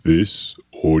This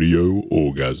audio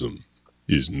orgasm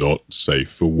is not safe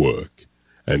for work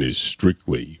and is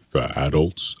strictly for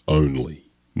adults only.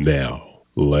 Now,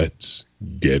 let's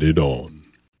get it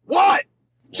on. What?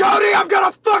 Jody, I'm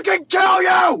gonna fucking kill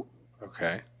you!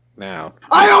 Okay, now.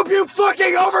 I hope you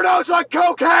fucking overdose on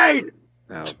cocaine!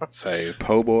 Now, say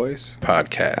Po' Boys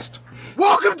Podcast.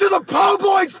 Welcome to the Po'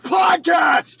 Boys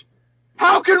Podcast!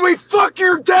 How can we fuck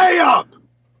your day up?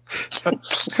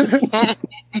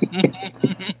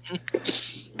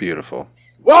 Beautiful.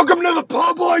 Welcome to the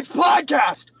Po' Boys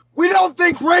Podcast! We don't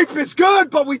think rape is good,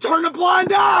 but we turn a blind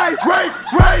eye! Rape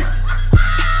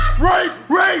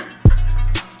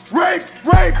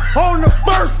on the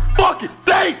first fucking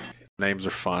date! Names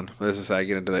are fun. This is how I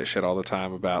get into that shit all the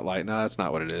time about, like, no, that's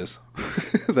not what it is.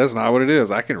 That's not what it is.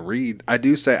 I can read. I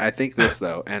do say, I think this,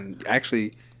 though, and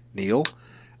actually, Neil,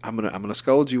 I'm gonna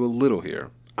scold you a little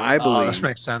here. I believe this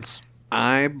makes sense.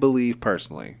 I believe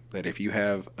personally that if you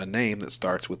have a name that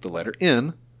starts with the letter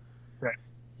N, right,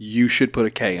 you should put a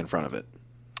K in front of it.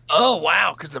 Oh,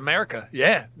 wow, because America.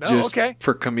 Yeah. No, Just okay.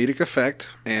 for comedic effect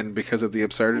and because of the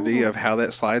absurdity of how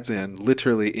that slides in,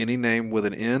 literally any name with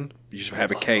an N, you should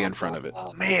have a K in front of it.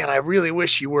 Oh, man, I really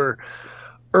wish you were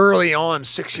early on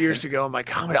 6 years ago in my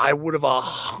comedy. I would have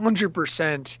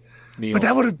 100%. Neil. But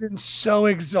that would have been so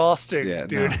exhausting, Yeah,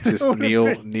 dude. no, just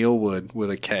Neil Wood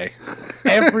with a K.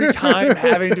 Every time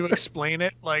having to explain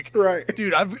it, like, right,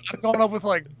 dude, I've gone up with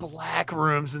like black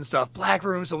rooms and stuff. Black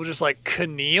rooms that were just like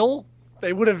Keneal.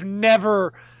 They would have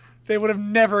never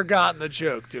gotten the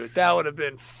joke, dude. That would have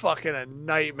been fucking a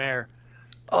nightmare.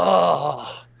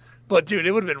 Oh, but dude,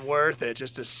 it would have been worth it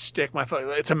just to stick my fucking.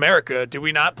 It's America. Do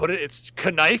we not put it? It's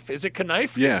knife. Is it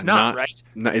knife? Yeah, it's not right.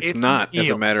 No, it's not. Neil. As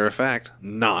a matter of fact,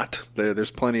 not.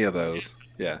 There's plenty of those.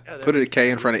 Yeah, put a K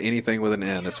in front of anything with an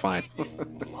N. It's fine.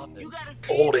 Love it.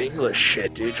 Old English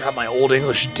shit, dude. Drop my old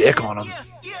English dick on them.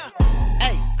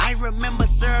 Hey, I remember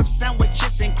syrup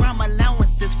sandwiches and crime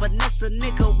allowances. Finesse a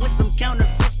nigga with some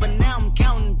counterfeits, but now I'm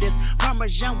counting this.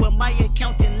 Parmesan where my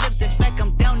accountant lives. In fact,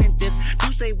 I'm down in this.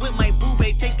 You say with my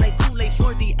boobay tastes like Kool-Aid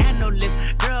for the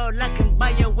analyst. Girl, I can buy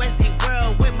your Westie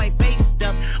world with my base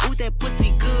stuff. Ooh, that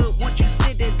pussy good. Once you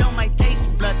sit it on my taste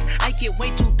buds, I get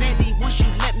way too petty once you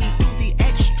let me do the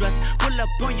extras. Pull up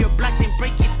on your block, then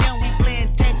break it down. We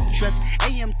playing Tetris.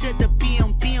 AM to the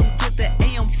PM, PM to the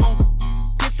AM phone.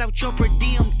 Piss out your per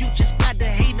diem, you just gotta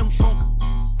hate them funk.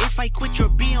 If I quit your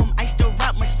BM, I still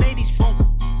rock Mercedes funk.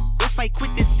 If I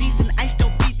quit this season, I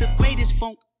still be the greatest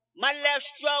funk. My left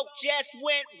stroke just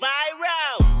went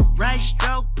viral. Right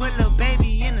stroke, put a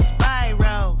baby in a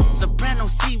spiral. Soprano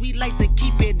C, we like to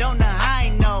keep it on the high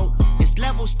note. It's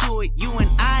levels to it, you and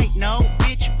I know.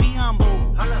 Bitch, be humble.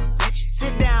 Hold up, bitch.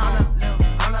 Sit down. Be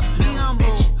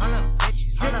humble.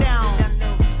 Sit down.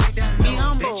 Be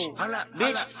humble.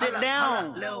 Bitch, sit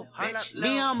down. Be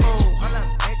humble.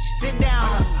 Sit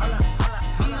down.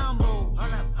 Be humble.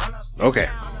 Okay.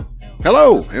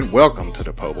 Hello, and welcome to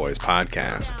the Po' Boys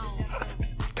Podcast.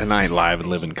 Tonight, live and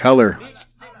live in color,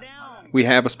 we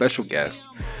have a special guest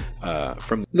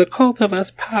from the Cult of Us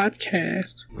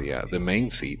Podcast, the main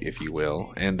seat, if you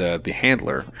will, and the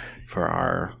handler for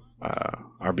our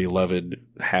beloved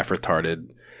half-retarded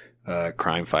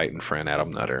crime-fighting friend Adam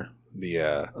Nutter,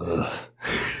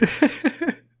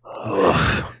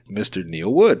 Mr.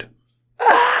 Neil Wood.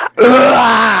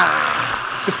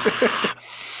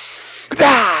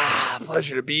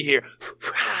 Pleasure to be here.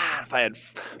 If I had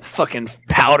fucking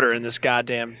powder in this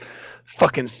goddamn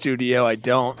fucking studio, I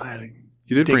don't. I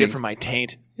You did dig bring it from my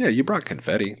taint. Yeah, you brought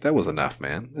confetti. That was enough,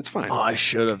 man. It's fine. Oh, I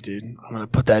should have, dude. I'm gonna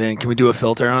put that in. Can we do a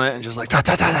filter on it and just like ta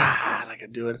ta ta ta? I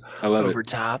could do it. I love over it.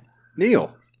 top.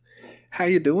 Neil, how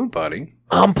you doing, buddy?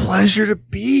 Pleasure to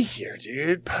be here,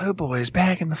 dude. Po' Boys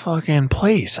back in the fucking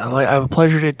place. I have a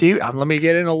pleasure to do. Let me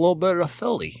get in a little bit of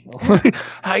Philly.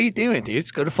 How you doing, dude?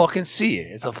 It's good to fucking see you.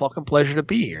 It's a fucking pleasure to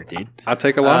be here, dude. I'll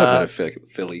take a lot of bit of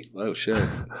Philly. Oh shit.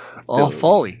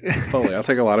 Foley. Foley. I'll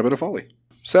take a lot of bit of Foley.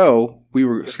 So we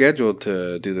were scheduled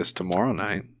to do this tomorrow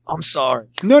night. I'm sorry.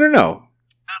 No. No.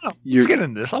 Let's get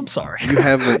into this. I'm sorry. You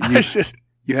have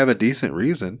you have a decent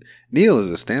reason. Neil is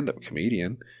a stand-up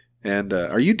comedian. And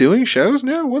are you doing shows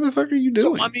now? What the fuck are you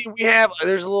doing? So I mean,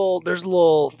 there's a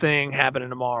little thing happening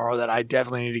tomorrow that I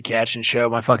definitely need to catch and show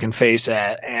my fucking face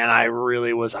at. And I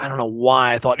really was, I don't know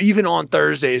why I thought even on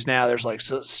Thursdays now there's like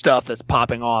stuff that's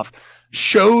popping off.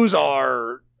 Shows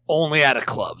are only at a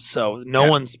club, so no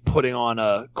one's putting on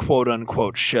a quote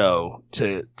unquote show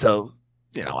to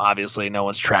obviously no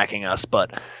one's tracking us,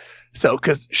 but So,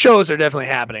 because shows are definitely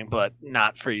happening, but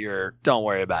not for your. Don't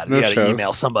worry about it. No You got to shows.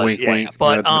 email somebody. Wink, yeah, wink.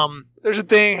 but No. there's a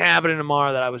thing happening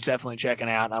tomorrow that I was definitely checking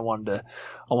out, and I wanted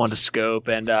to scope,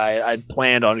 and I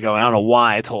planned on going. I don't know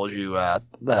why I told you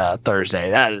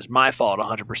Thursday. That is my fault,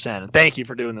 100%. And thank you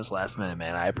for doing this last minute,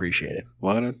 man. I appreciate it.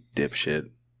 What a dipshit.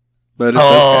 But it's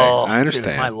okay. I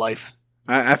understand. Dude, my life.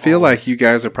 I feel Always. like you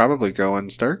guys are probably going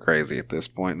stir crazy at this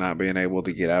point, not being able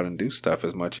to get out and do stuff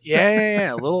as much.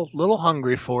 Yeah. A little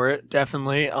hungry for it,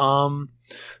 definitely.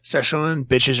 Especially when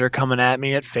bitches are coming at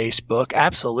me at Facebook.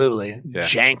 Absolutely. Yeah.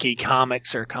 Janky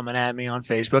comics are coming at me on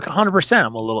Facebook. 100%.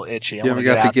 I'm a little itchy. You haven't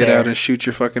got to get out and shoot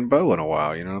your fucking bow in a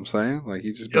while, you know what I'm saying? Like,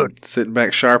 you just been sitting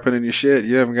back sharpening your shit.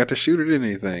 You haven't got to shoot at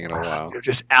anything in a while. Dude,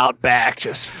 just out back,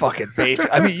 just fucking basic.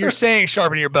 I mean, you're saying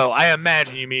sharpen your bow. I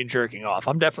imagine you mean jerking off.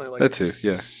 I'm definitely like That too,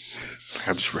 yeah.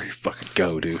 I'm just ready to fucking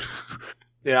go, dude.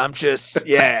 Yeah, I'm just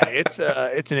it's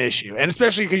an issue, and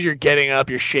especially because you're getting up,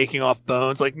 you're shaking off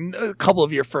bones. Like a couple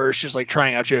of your first, just like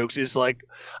trying out jokes is like,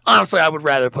 honestly, I would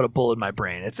rather put a bullet in my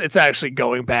brain. It's actually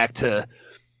going back to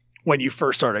when you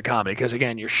first started comedy, because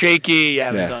again, you're shaky, you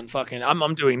haven't done fucking.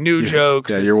 I'm doing new jokes.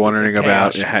 Yeah, you're wondering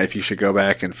about if you should go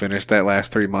back and finish that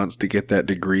last 3 months to get that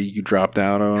degree you dropped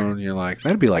out on. You're like,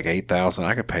 that'd be like $8,000.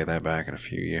 I could pay that back in a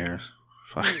few years.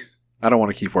 Fuck. I don't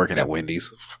want to keep working at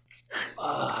Wendy's.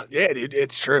 Yeah, dude,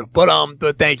 it's true. But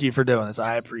thank you for doing this.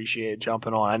 I appreciate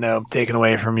jumping on. I know I'm taking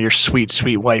away from your sweet,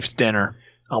 sweet wife's dinner.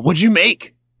 What'd you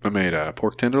make? I made a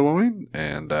pork tenderloin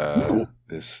and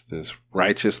this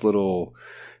righteous little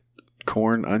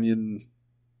corn onion,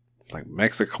 like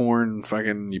Mexicorn.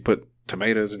 Fucking, you put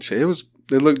tomatoes and shit.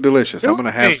 It looked delicious. I'm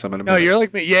gonna have some in a minute. No, you're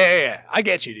like me. Yeah. I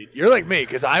get you, dude. You're like me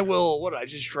because I will. What I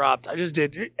just dropped. I just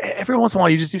did. Every once in a while,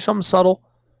 you just do something subtle.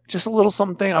 Just a little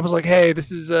something. I was like, hey,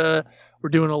 this is we're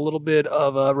doing a little bit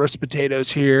of roasted potatoes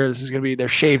here. This is gonna be their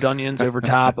shaved onions over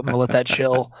top. I'm gonna let that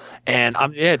chill. And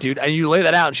dude. And you lay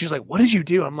that out, and she's like, what did you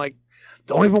do? I'm like,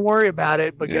 don't even worry about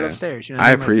it, but get upstairs. You know,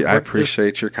 I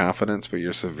appreciate your confidence, but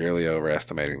you're severely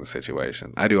overestimating the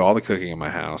situation. I do all the cooking in my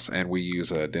house, and we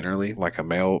use a Dinnerly, like a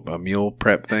meal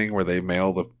prep thing where they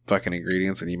mail the fucking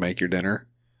ingredients and you make your dinner.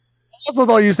 I also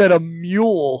thought you said a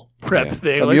mule prep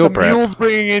thing. Like the mule's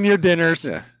bringing in your dinners.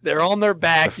 Yeah. They're on their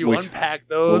back. You unpack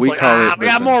those. Well, we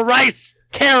got more rice.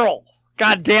 Carol.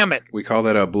 God damn it. We call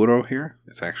that a burro here.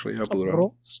 It's actually a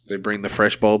burro. They bring the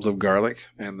fresh bulbs of garlic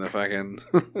and the fucking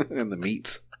and the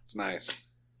meats. It's nice.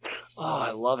 Oh,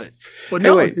 I love it. But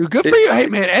dude, good for you. Hey,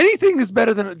 man, anything is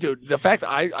better than dude. The fact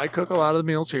that I cook a lot of the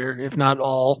meals here, if not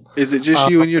all. Is it just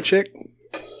you and your chick?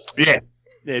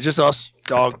 Yeah, just us,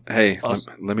 dog. Hey,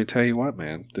 let me tell you what,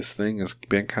 man. This thing has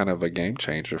been kind of a game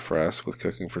changer for us with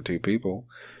cooking for two people.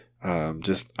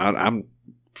 I'm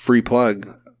free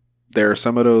plug. There are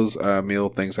some of those meal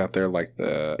things out there, like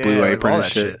the Blue Apron and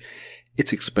shit.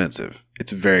 It's expensive.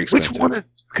 It's very expensive. Which one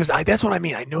is? Because that's what I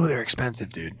mean. I know they're expensive,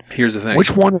 dude. Here's the thing.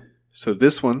 Which one? So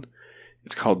this one,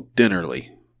 it's called Dinnerly,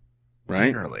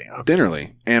 right? Dinnerly. Okay.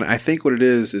 Dinnerly, and I think what it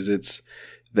is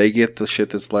they get the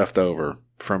shit that's left over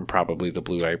from probably the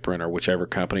Blue Apron or whichever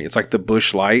company. It's like the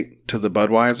Busch Light to the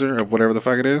Budweiser of whatever the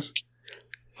fuck it is.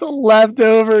 It's a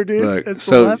leftover, dude. Look,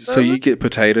 so you get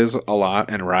potatoes a lot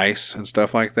and rice and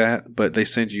stuff like that, but they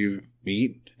send you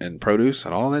meat and produce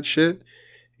and all that shit.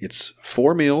 It's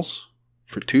 4 meals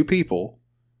for 2 people,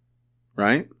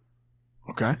 right?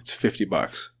 Okay. It's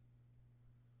 $50.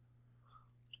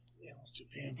 Yeah, let's do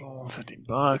people,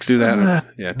 $50. Do that.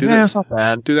 It's not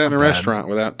bad. Do that in a restaurant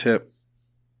without tip.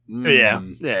 Yeah.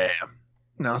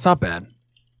 No, it's not bad.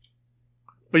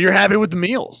 But you're happy with the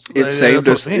meals. It saved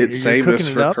us. It saved us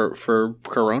for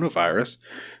coronavirus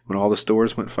when all the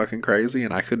stores went fucking crazy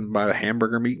and I couldn't buy the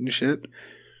hamburger meat and shit.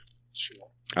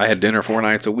 I had dinner 4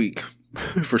 nights a week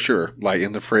for sure. Like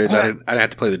in the fridge, I didn't have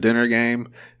to play the dinner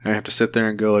game. I didn't have to sit there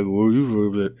and go like, "Well,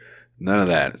 none of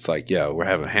that." It's like, yeah, we're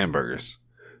having hamburgers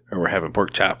or we're having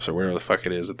pork chops or whatever the fuck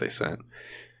it is that they sent.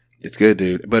 It's good,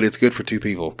 dude, but it's good for 2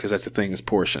 people because that's the thing is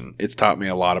portion. It's taught me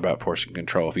a lot about portion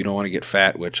control. If you don't want to get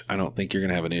fat, which I don't think you're going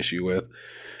to have an issue with,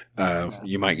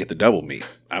 you might get the double meat.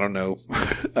 I don't know.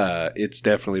 It's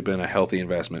definitely been a healthy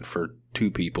investment for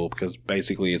 2 people because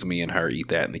basically it's me and her eat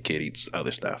that and the kid eats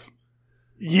other stuff.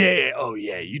 Yeah. Oh,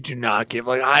 yeah. You do not give.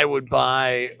 Like, I would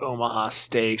buy Omaha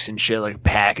steaks and shit, like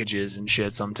packages and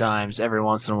shit sometimes every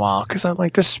once in a while because I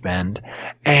like to spend.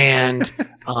 And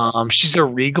she's a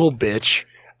regal bitch.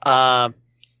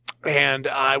 And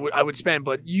I would spend,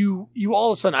 but you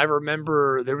all of a sudden, I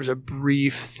remember there was a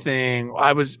brief thing.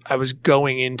 I was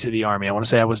going into the Army. I want to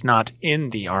say I was not in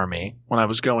the Army when I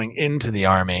was going into the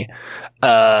Army.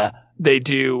 I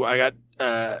got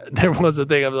there was a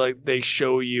thing of like they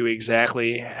show you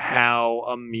exactly how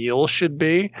a meal should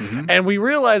be, and we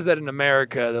realized that in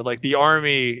America that like the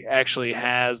army actually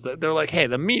has that they're like, hey,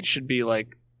 the meat should be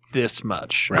like this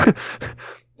much, Right.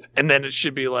 and then it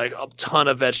should be like a ton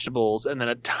of vegetables, and then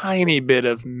a tiny bit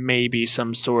of maybe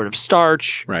some sort of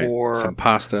starch Right. or Some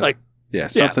pasta. like-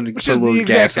 something to which put a is little the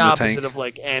gas exact in the opposite tank. of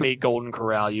like any Golden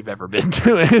Corral you've ever been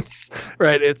to. It's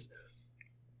right. It's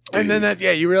and then that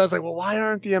you realize like, well, why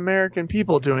aren't the American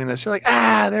people doing this? You're like,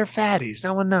 they're fatties.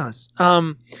 No one knows.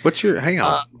 What's your hang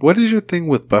on? What is your thing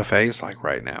with buffets like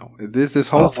right now? This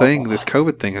whole thing, this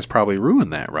COVID thing, has probably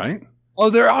ruined that, right? Oh,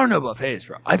 there are no buffets,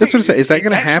 bro. That's what I'm saying. Is that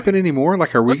going to happen anymore?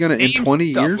 Like, are we going to in 20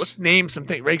 years? Let's name some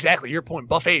things. Right, exactly. Your point.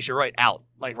 Buffets. You're right. Out.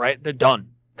 Like right. They're done.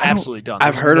 Absolutely done.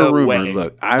 I've There's heard no a rumor. way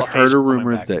Look, I've buffets heard a are coming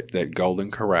rumor back. that Golden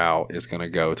Corral is going to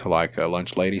go to like a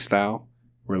lunch lady style,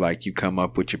 where like you come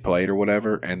up with your plate or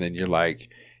whatever, and then you're like,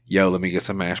 "Yo, let me get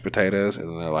some mashed potatoes," and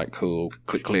then they're like, "Cool,"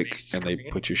 click, and they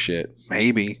put your shit.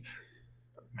 Maybe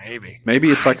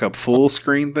it's like a full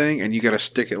screen thing, and you got to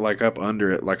stick it like up under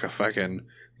it, like a fucking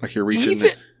like you're reaching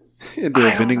into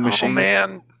a vending machine,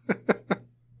 man.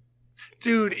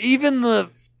 Dude, even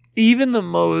the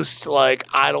most like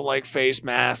I don't like face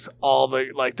masks, all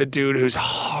the like the dude who's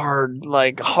hard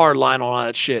line on all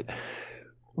that shit.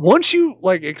 Once you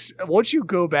once you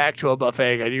go back to a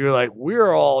buffet and you're like,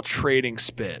 we're all trading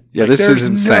spit. Yeah, Like, this is there's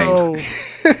insane.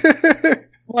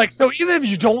 Like, so even if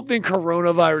you don't think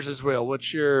coronavirus is real,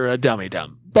 which you're a dummy,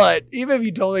 but even if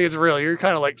you don't think it's real, you're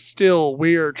kind of like, still,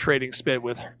 we're trading spit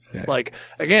with her. Yeah. Like,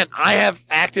 again, I have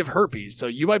active herpes, so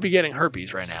you might be getting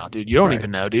herpes right now, dude. You don't Right.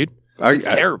 even know, dude. It's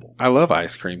terrible. I love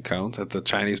ice cream cones at the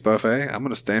Chinese buffet. I'm going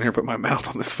to stand here and put my mouth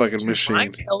on this fucking machine. I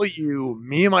tell you,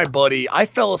 me and my buddy, I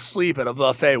fell asleep at a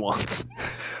buffet once.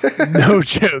 No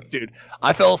joke, dude.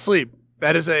 I fell asleep.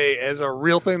 That is a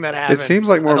real thing that happened. It seems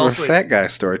like more And of a also- fat guy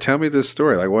story. Tell me this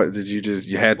story. Like, what did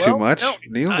you had too Well, much, no,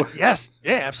 Neil? yes,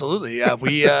 yeah, absolutely. Yeah,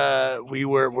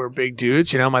 we're big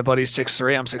dudes. You know, my buddy's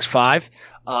 6'3", I'm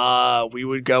 6'5". We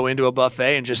would go into a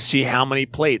buffet and just see how many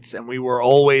plates, and we were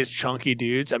always chunky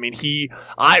dudes. I mean,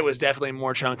 I was definitely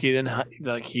more chunky than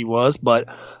like he was, but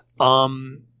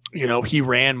you know, he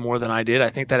ran more than I did. I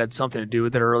think that had something to do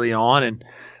with it early on, and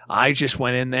I just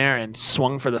went in there and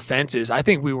swung for the fences. I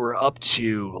think we were up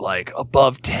to like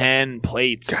above 10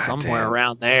 plates, somewhere damn.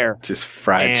 around there. Just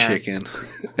fried And chicken.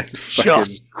 And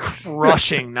Just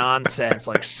crushing nonsense,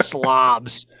 like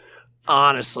slobs.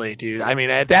 Honestly, dude. I mean,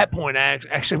 at that point,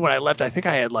 actually, when I left, I think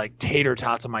I had like tater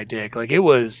tots on my dick. Like it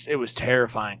was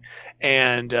terrifying,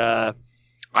 and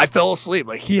I fell asleep.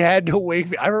 Like he had to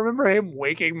wake me. I remember him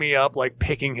waking me up, like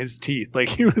picking his teeth. Like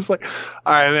he was like,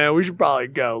 "All right, man, we should probably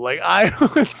go." Like I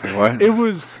was. Like, what? It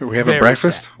was. Are we having very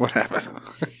breakfast? sad. What happened?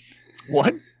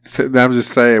 What? I'm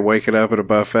just saying, waking up at a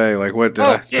buffet. Like, what? Did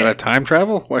yeah. I time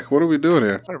travel? Like, what are we doing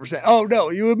here? 100%. Oh no!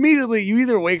 You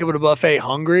either wake up at a buffet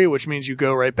hungry, which means you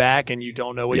go right back and you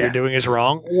don't know what Yeah. you're doing is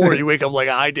wrong, or you wake up like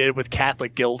I did with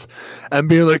Catholic guilt and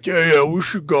be like, yeah, we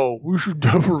should go. We should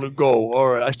definitely go. All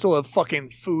right, I still have fucking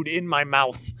food in my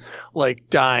mouth, like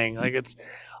dying. Like it's,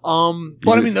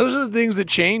 but I mean, those are the things that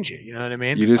change you. You know what I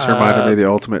mean? You just reminded me of the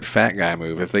ultimate fat guy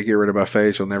move. If they get rid of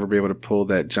buffets, you'll never be able to pull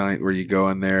that giant where you go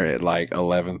in there at like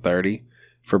 11:30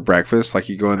 for breakfast. Like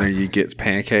you go in there, you get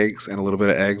pancakes and a little bit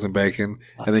of eggs and bacon,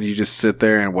 and then you just sit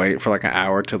there and wait for like an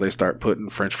hour till they start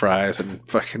putting French fries and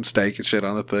fucking steak and shit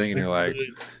on the thing, and you're like,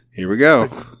 here we go.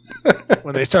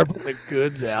 When they start putting the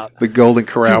goods out. The Golden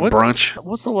Corral Dude, brunch.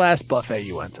 What's the last buffet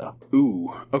you went to?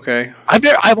 Ooh, okay.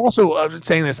 I've also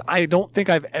saying this. I don't think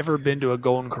I've ever been to a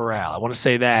Golden Corral. I want to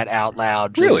say that out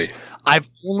loud. Really? I've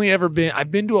only ever been.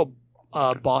 I've been to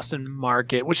a Boston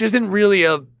Market, which isn't really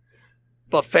a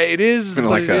buffet. It is, Kinda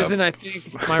but like it a- isn't. I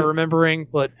think my remembering,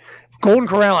 but Golden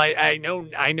Corral. I know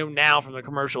now from the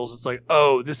commercials. It's like,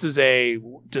 oh, this is a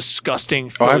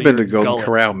disgusting. Oh, I've been to your Golden gullet.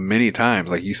 Corral many times.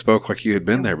 Like you spoke like you had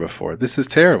been there before. This is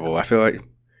terrible. I feel like,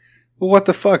 well, what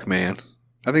the fuck, man?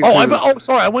 I think.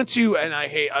 Sorry. I went to, and I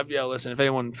hate. Yeah, listen. If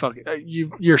anyone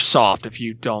you're soft if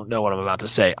you don't know what I'm about to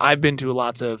say. I've been to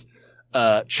lots of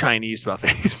Chinese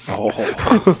buffets.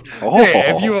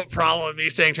 Yeah, if you have a problem with me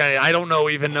saying Chinese, I don't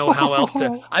even know how else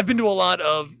to. I've been to a lot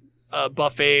of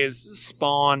buffets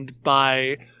spawned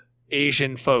by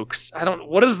Asian folks.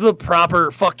 What is the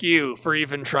proper fuck you for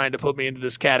even trying to put me into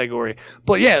this category?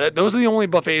 But yeah, those are the only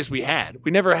buffets we had.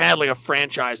 We never had like a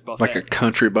franchise buffet. Like a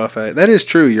country buffet. That is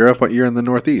true. You're in the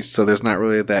Northeast, so there's not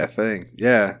really that thing.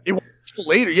 Yeah. It wasn't until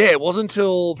later. Yeah, it wasn't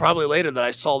until probably later that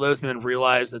I saw those and then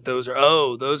realized that those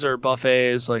are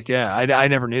buffets. Like, yeah, I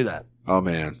never knew that. Oh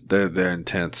man, they're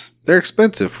intense. They're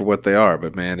expensive for what they are,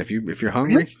 but man, if you're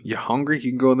hungry, you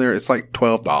can go in there. It's like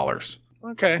 $12.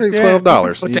 Okay. Like Yeah,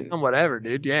 $12. Put down whatever,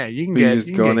 dude. Yeah, you can You get, just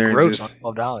you go can in get there and gross just-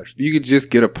 on $12. You could just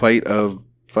get a plate of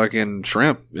fucking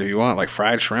shrimp if you want, like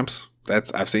fried shrimps.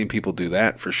 I've seen people do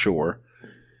that for sure.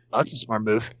 That's a smart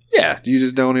move. Yeah, you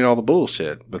just don't eat all the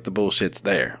bullshit, but the bullshit's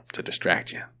there to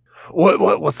distract you.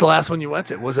 What's the last one you went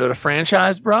to? Was it a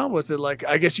franchise, bro? Was it like,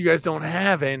 I guess you guys don't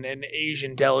have an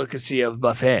Asian delicacy of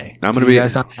buffet. I'm Do gonna you be.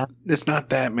 guys not have- It's not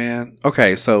that, man.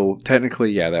 Okay, so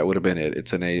technically, yeah, that would have been it.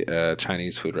 It's in a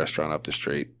Chinese food restaurant up the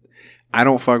street. I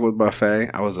don't fuck with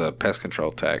buffet. I was a pest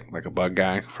control tech, like a bug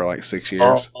guy, for like 6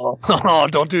 years. Oh,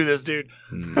 don't do this, dude.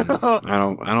 I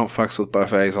don't fucks with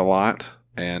buffets a lot,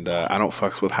 and I don't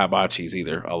fucks with hibachis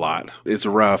either a lot. It's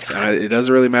rough, and it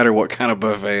doesn't really matter what kind of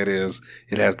buffet it is.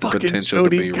 It has the Fucking potential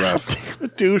Jody, to be rough. goddamn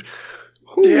it, dude.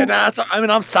 Yeah,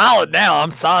 I'm solid now.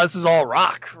 I'm solid. This is all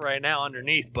rock right now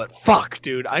underneath, but fuck,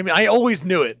 dude. I mean, I always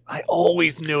knew it.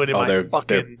 In my They're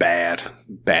fucking. bad.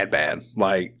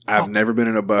 Like I've never been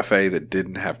in a buffet that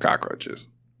didn't have cockroaches.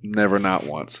 Never, not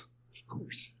once. Of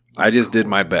course. I just did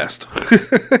my best.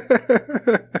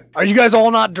 Are you guys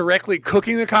all not directly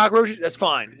cooking the cockroaches? That's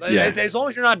fine. Yeah. As long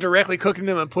as you're not directly cooking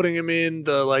them and putting them in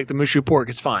the mushu pork,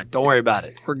 it's fine. Don't worry about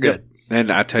it. We're good. And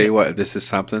I tell you what, this is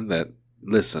something that,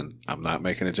 listen, I'm not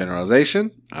making a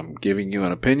generalization. I'm giving you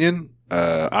an opinion,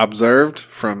 observed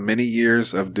from many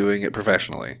years of doing it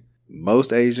professionally.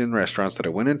 Most Asian restaurants that I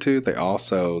went into, they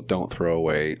also don't throw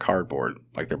away cardboard,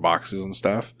 like their boxes and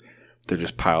stuff. They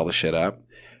just pile the shit up.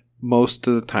 Most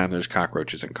of the time there's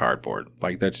cockroaches in cardboard.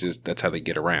 Like that's how they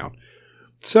get around.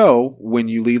 So when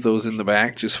you leave those in the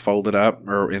back, just fold it up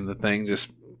or in the thing, just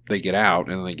they get out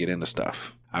and they get into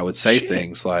stuff. I would say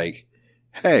things like,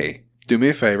 hey, do me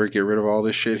a favor, get rid of all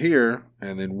this shit here,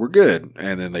 and then we're good.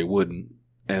 And then they wouldn't.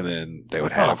 And then they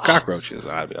would have cockroaches.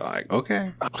 I'd be like,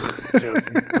 okay. Dude,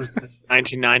 it was the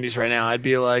 1990s right now. I'd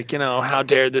be like, how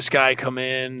dare this guy come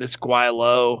in, this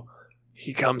Guaylo.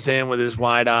 He comes in with his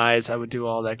wide eyes. I would do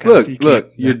all that kind of stuff.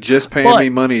 Look, you're just paying me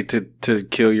money to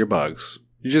kill your bugs.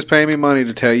 You're just paying me money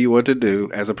to tell you what to do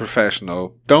as a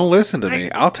professional. Don't listen to me.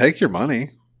 I'll take your money.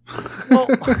 Well,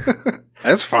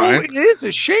 that's fine. Well, it is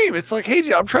a shame. It's like,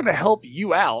 hey, I'm trying to help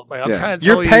you out. Like, I'm trying to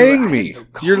tell You're you. paying me. No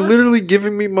You're literally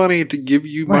giving me money to give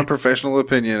you my professional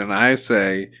opinion, and I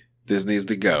say this needs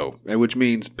to go. Which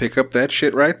means pick up that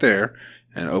shit right there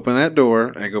and open that door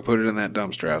and go put it in that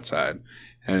dumpster outside.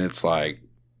 And it's like,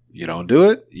 you don't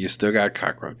do it, you still got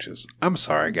cockroaches. I'm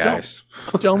sorry, guys.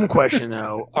 Dumb question,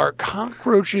 though. Are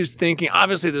cockroaches thinking,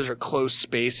 obviously those are close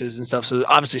spaces and stuff, so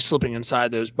obviously slipping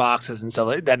inside those boxes and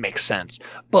stuff, that makes sense.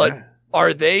 But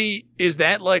is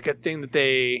that like a thing that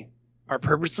they are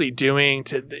purposely doing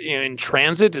in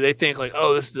transit? Do they think like,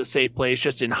 oh, this is a safe place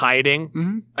just in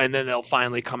hiding, and then they'll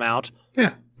finally come out?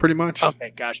 Yeah, pretty much.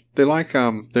 Okay, gosh. They like,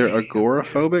 they're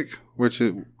agoraphobic, which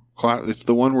is... It's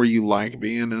the one where you like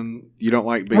being in, you don't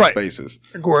like big spaces.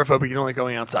 Agoraphobic, you don't like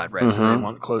going outside, right? So they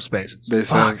want close spaces. They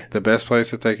said the best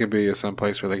place that they can be is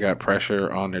someplace where they got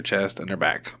pressure on their chest and their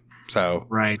back. So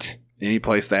any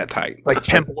place that tight.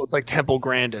 It's like Temple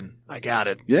Grandin. I got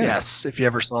it. Yeah. Yes, if you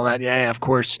ever saw that. Yeah, of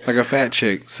course. Like a fat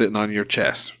chick sitting on your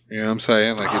chest. You know what I'm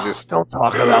saying? Like it just... Don't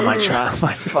talk about my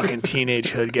fucking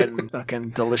teenagehood getting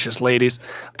fucking delicious ladies.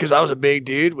 Because I was a big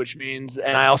dude, which means...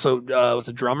 And I also was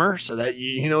a drummer, so that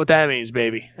you know what that means,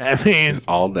 baby. That means...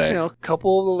 all day. A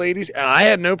couple of the ladies... And I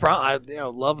had no problem. I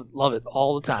love it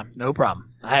all the time. No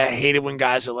problem. I hate it when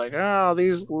guys are like, oh,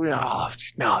 these... Oh,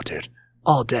 no, dude.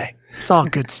 All day. It's all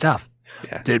good stuff.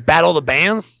 Yeah. Dude, Battle of the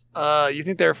Bands? You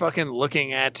think they're fucking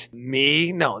looking at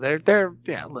me? No, they're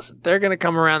listen, they're gonna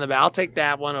come around the back. I'll take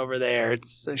that one over there.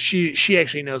 It's she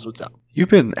actually knows what's up.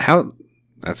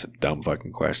 That's a dumb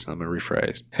fucking question. I'm gonna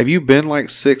rephrase. Have you been like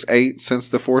 6'8" since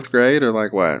the 4th grade, or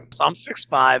like what? So I'm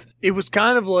 6'5". It was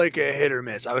kind of like a hit or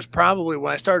miss. I was probably,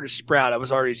 when I started to sprout, I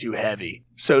was already too heavy.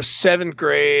 So 7th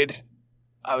grade,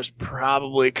 I was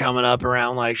probably coming up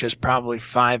around like just probably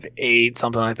 5'8",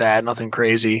 something like that, nothing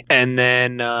crazy. And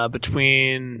then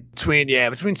between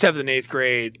 7th and 8th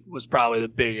grade was probably the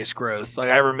biggest growth. Like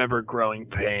I remember growing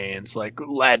pains, like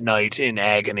at night in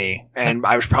agony, and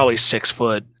I was probably 6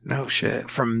 foot. No shit.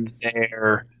 From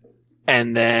there,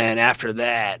 and then after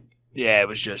that, it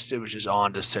was just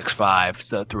on to 6'5".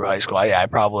 So through high school, I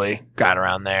probably got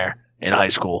around there. In high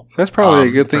school. That's probably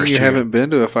a good thing you haven't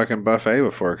been to a fucking buffet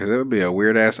before, because it would be a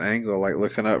weird ass angle, like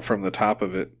looking up from the top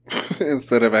of it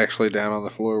instead of actually down on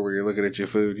the floor where you're looking at your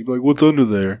food. You'd be like, "What's under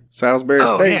there?" Salisbury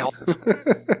steak.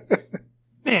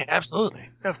 Yeah, absolutely.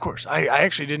 Of course. I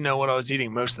actually didn't know what I was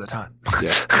eating most of the time.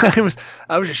 Yeah.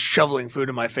 I was just shoveling food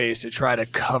in my face to try to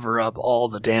cover up all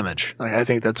the damage. Like, I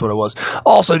think that's what it was.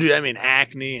 Also, dude, I mean,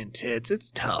 acne and tits,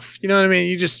 it's tough. You know what I mean?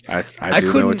 You just I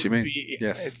do know what you mean.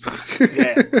 Yes.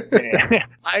 Yeah.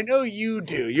 I know you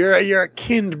do. You're a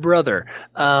kin brother.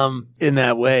 In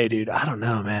that way, dude. I don't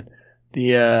know, man.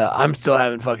 I'm still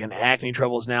having fucking acne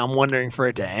troubles now. I'm wondering for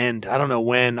it to end. I don't know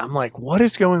when. I'm like, what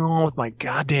is going on with my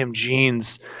goddamn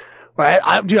genes? Right,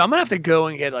 dude, I'm gonna have to go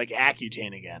and get like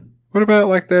Accutane again. What about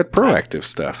like that Proactive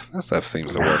stuff? That stuff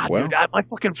seems to work well. Dude, my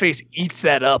fucking face eats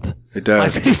that up. It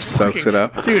does. It just soaks it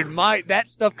up. Dude, that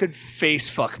stuff could face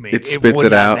fuck me. It spits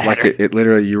it out like it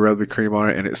literally. You rub the cream on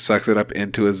it and it sucks it up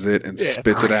into a zit and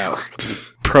spits it out.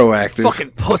 Proactive.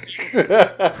 Fucking pussy.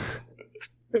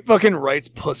 It fucking writes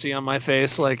pussy on my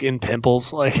face like in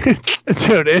pimples. Like,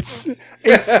 dude, it's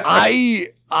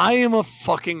I am a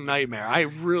fucking nightmare. I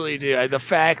really do. The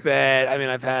fact that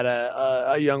I've had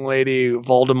a young lady,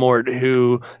 Voldemort,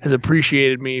 who has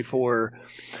appreciated me for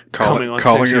calling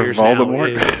her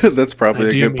Voldemort. That's probably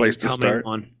a good place to start.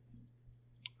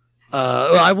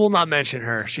 I will not mention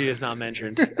her. She is not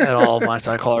mentioned at all.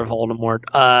 So I call her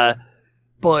Voldemort.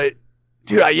 But.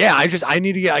 Dude, I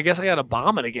need to I guess I gotta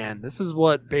bomb it again. This is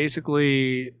what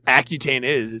basically Accutane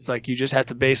is. It's like you just have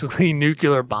to basically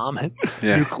nuclear bomb it.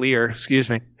 Yeah. Nuclear,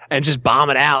 excuse me. And just bomb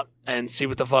it out and see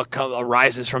what the fuck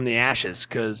arises from the ashes.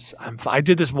 Because I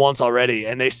did this once already,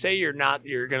 and they say you're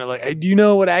gonna like, hey, do you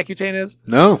know what Accutane is?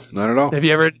 No, not at all. Have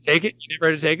you ever had to take it? You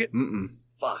never had to take it? Mm-mm.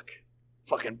 Fuck.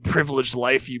 Fucking privileged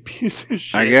life, you piece of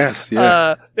shit. I guess,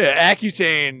 yeah.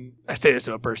 Accutane, I say this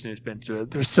to a person who's been to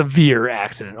a severe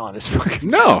accident on his fucking...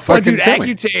 No, fucking dude,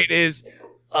 Accutane is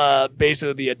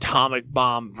basically the atomic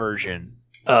bomb version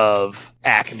of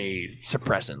acne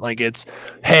suppressant. Like, it's,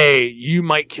 hey, you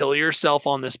might kill yourself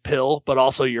on this pill, but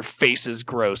also your face is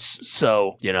gross,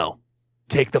 so,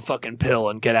 take the fucking pill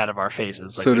and get out of our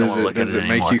faces. Like, so does it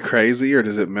make you crazy, or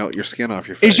does it melt your skin off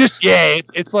your face? It's just,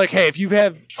 it's like, hey, if you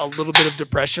have a little bit of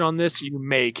depression on this, you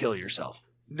may kill yourself.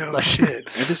 No shit.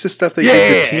 And this is stuff they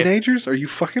give to teenagers? Are you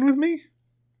fucking with me?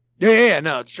 Yeah,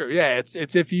 no, it's true. Yeah, it's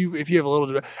if you have a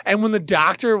little, and when the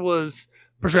doctor was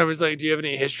prescribing, he's like, do you have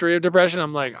any history of depression?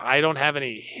 I'm like, I don't have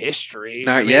any history.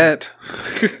 Not yet.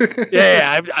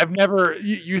 I've never.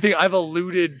 You think I've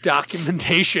eluded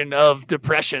documentation of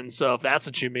depression? So if that's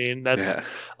what you mean, that's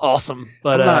awesome.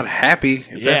 But I'm not happy.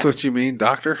 If that's what you mean,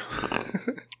 doctor.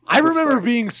 I remember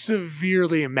being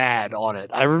severely mad on it.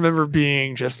 I remember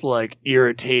being just like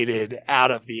irritated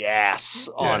out of the ass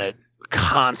on it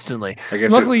constantly.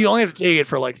 Luckily, you only have to take it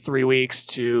for like 3 weeks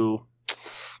to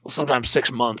sometimes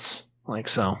 6 months. Like,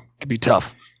 so it'd be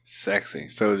tough. Sexy.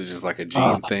 So is it just like a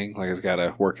gene thing? Like, it's got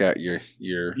to work out your.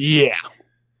 Yeah.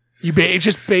 It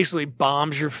just basically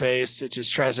bombs your face. It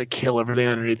just tries to kill everything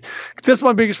underneath. That's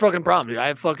my biggest fucking problem, dude. I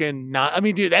have fucking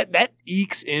dude, that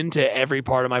ekes into every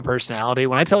part of my personality.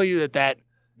 When I tell you that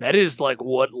is like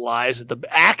what lies at the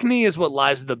acne is what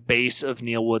lies at the base of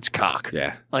Neil Wood's cock.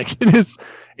 Yeah. Like, it is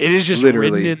just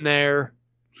literally written in there.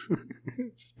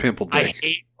 It's pimple dick.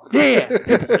 Pimple dick,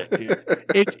 dude.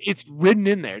 It's written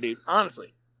in there, dude.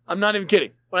 Honestly. I'm not even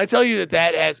kidding. When I tell you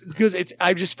that has, because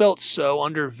I just felt so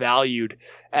undervalued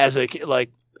as a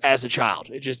child.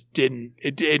 It just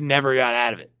it never got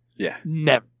out of it. Yeah.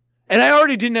 Never. And I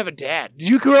already didn't have a dad. Did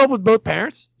you grow up with both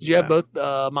parents? Did you have both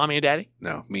mommy and daddy?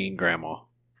 No, me and grandma.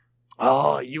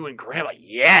 Oh, you and grandma.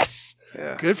 Yes.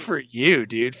 Yeah. Good for you,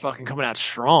 dude. Fucking coming out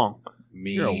strong.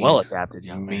 You're a well-adapted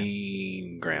young man.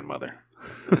 Mean grandmother.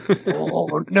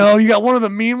 Oh, no, you got one of the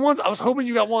mean ones? I was hoping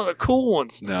you got one of the cool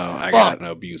ones. No, I got an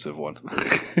abusive one.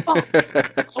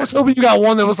 I was hoping you got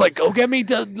one that was like, go get me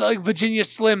the Virginia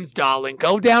Slims, darling.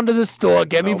 Go down to the store,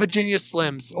 get me Virginia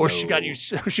Slims. Or she got you.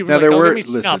 She was now, like, go get me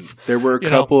snuff. There were a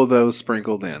couple of those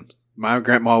sprinkled in. My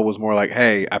grandma was more like,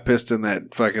 hey, I pissed in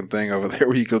that fucking thing over there.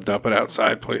 Will you go dump it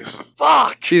outside, please?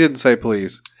 Fuck. She didn't say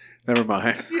please. Never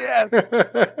mind. Yes.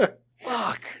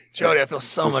 Fuck. Jody, I feel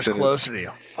so much closer to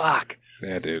you. Fuck.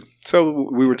 Yeah, dude.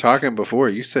 So we were talking before.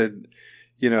 You said,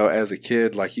 as a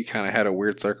kid, like you kind of had a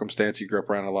weird circumstance. You grew up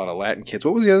around a lot of Latin kids.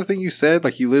 What was the other thing you said?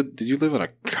 Like did you live in a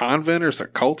convent or a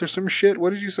cult or some shit?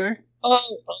 What did you say?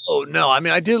 Oh no. I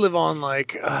mean, I did live on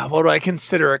like, what do I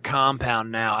consider a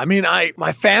compound now? I mean,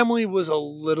 my family was a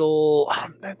little,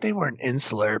 they weren't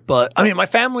insular, but I mean, my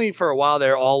family for a while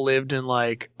there all lived in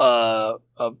like,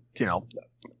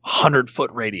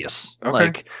 100-foot radius. Okay.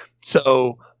 Like,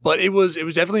 so, but it was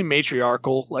definitely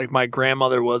matriarchal. Like, my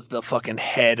grandmother was the fucking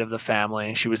head of the family,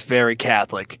 and she was very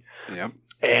Catholic. Yeah.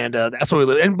 And that's what we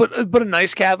lived. And but a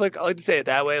nice Catholic. I like to say it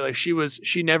that way. Like, she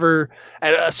never,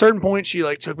 at a certain point, she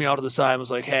like took me out to the side and was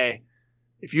like, hey,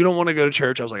 if you don't want to go to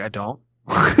church, I was like, I don't.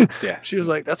 Yeah. She was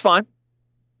like, that's fine.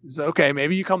 It's okay.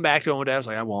 Maybe you come back to it one day. I was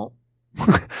like, I won't.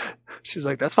 She was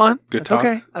like, that's fine. Good It's talk.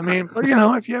 okay. I mean, but, you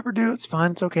know, if you ever do, it's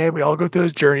fine. It's okay. We all go through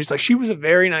those journeys. Like, she was a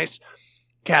very nice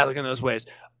Catholic in those ways,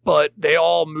 but they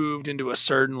all moved into a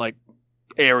certain like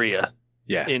area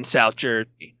Yeah. in South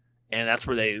Jersey, and that's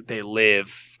where they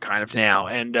live kind of now.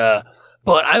 And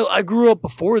but I grew up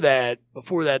before that.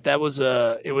 That was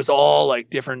it was all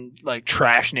like different like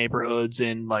trash neighborhoods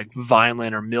in like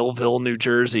Vineland or Millville, New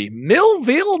Jersey.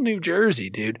 Millville, New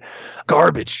Jersey, dude.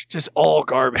 Garbage, just all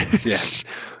garbage. Yeah.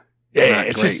 Yeah, Not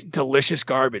it's great. just delicious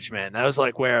garbage, man. That was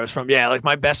like where I was from. Yeah, like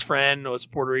my best friend was a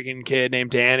Puerto Rican kid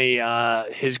named Danny.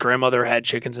 His grandmother had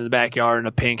chickens in the backyard in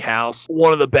a pink house.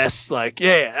 One of the best, like,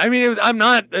 yeah. I mean,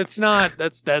 that's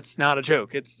not a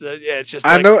joke. It's it's just.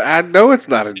 I Like, know it's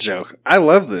not a joke. I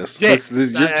love this. Yeah, You're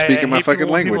speaking my hate fucking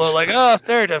people when language. People are like, oh,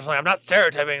 stereotypes. Like, I'm not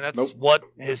stereotyping. That's Nope. what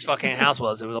his fucking house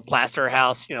was. It was a plaster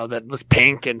house, you know, that was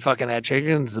pink and fucking had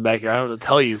chickens in the backyard. I don't know what to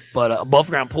tell you, but above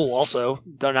ground pool also.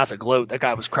 Not to gloat, that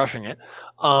guy was crushing it.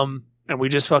 And we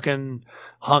just fucking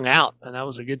hung out, and that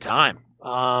was a good time.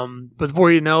 But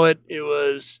before you know it,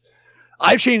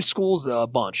 I've changed schools though a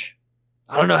bunch.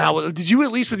 I don't know how. Did you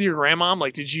at least with your grandmom?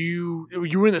 Like, you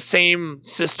were in the same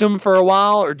system for a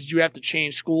while, or did you have to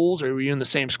change schools, or were you in the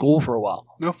same school for a while?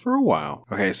 No, for a while.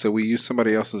 Okay, so we used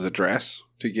somebody else's address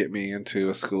to get me into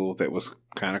a school that was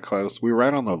kind of close. We were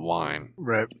right on the line.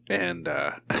 Right. And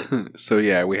so,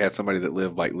 yeah, we had somebody that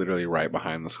lived like literally right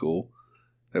behind the school.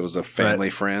 That was a family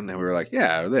friend, and we were like,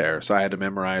 yeah, there. So I had to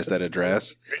memorize that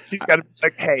address. She's got to be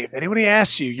like, hey, if anybody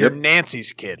asks you, you're Yep.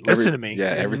 Nancy's kid. Listen to me.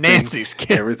 Yeah, You're everything. Nancy's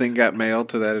kid. Everything got mailed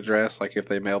to that address. Like if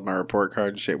they mailed my report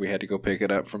card and shit, we had to go pick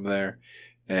it up from there.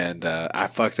 And I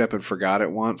fucked up and forgot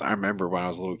it once. I remember when I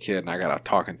was a little kid and I got a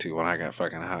talking to when I got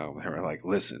fucking home. They were like,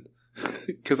 listen,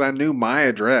 because I knew my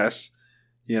address,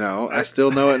 you know, I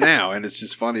still know it now. And it's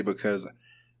just funny because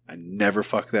I never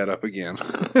fucked that up again.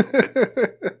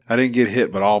 I didn't get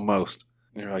hit, but almost.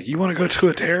 They're like, you want to go to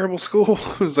a terrible school?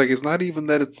 It's like, it's not even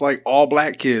that it's like all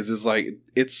black kids. It's like,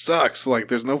 it sucks. Like,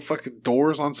 there's no fucking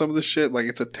doors on some of the shit. Like,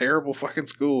 it's a terrible fucking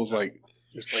school. It's like,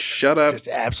 Just like shut up. just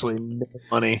absolutely no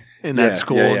money in Yeah, that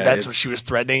school. yeah, That's what it's- she was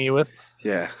threatening you with.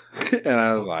 Yeah. And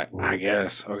I was like, I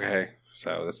guess. Okay.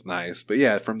 So that's nice. But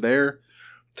yeah, from there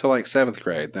to like 7th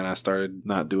grade, then I started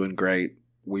not doing great.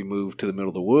 We moved to the middle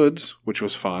of the woods, which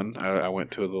was fun. I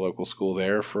went to the local school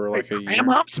there for like a year.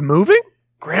 Grandmom's moving?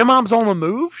 Grandmom's on the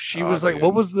move? She Oh, was like, dude.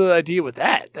 what was the idea with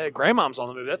that? That grandmom's on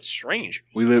the move. That's strange.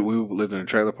 We lived in a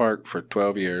trailer park for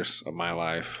 12 years of my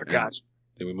life. And Gotcha.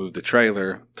 then we moved the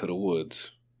trailer to the woods.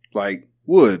 Like,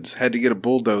 woods. Had to get a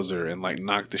bulldozer and, like,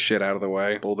 knock the shit out of the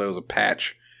way. Bulldoze a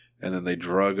patch. And then they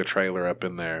drug a trailer up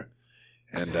in there.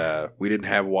 And we didn't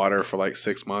have water for, like,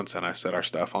 6 months. And I set our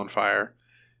stuff on fire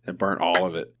and burnt all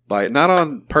of it. Like, not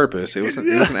on purpose. It was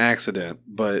an accident.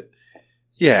 But,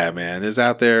 yeah, man. It was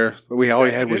out there. All we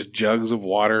had was jugs of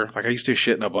water. Like, I used to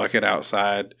shit in a bucket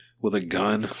outside with a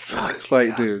gun. Like,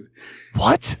 yeah. dude.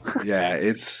 What? Yeah,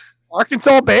 it's...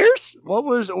 Arkansas Bears?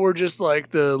 Or just like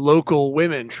the local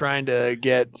women trying to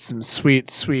get some sweet,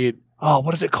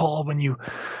 what is it called when you,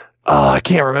 I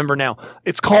can't remember now.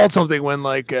 It's called something when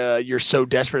like you're so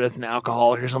desperate as an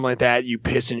alcoholic or something like that, you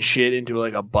piss and shit into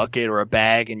like a bucket or a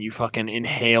bag and you fucking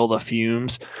inhale the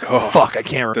fumes. Oh, Fuck, I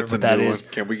can't remember that's a what that new is.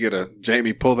 one. Can we get a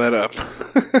Jamie pull that up?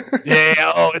 Yeah,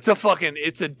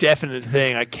 it's a definite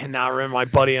thing. I cannot remember. My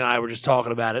buddy and I were just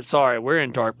talking about it. Sorry, we're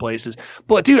in dark places.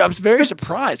 But dude, I was very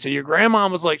surprised. So your grandma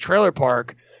was like trailer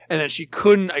park, and then she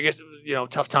couldn't, I guess it was,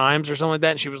 tough times or something like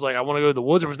that, and she was like, I want to go to the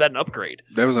woods, or was that an upgrade?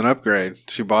 That was an upgrade.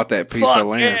 She bought that piece Fuck of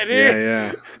land. yeah, dude.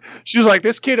 Yeah. She was like,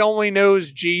 this kid only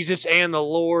knows Jesus and the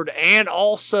Lord and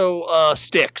also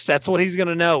sticks. That's what he's going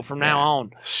to know from now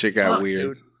on. Shit got Fuck, weird.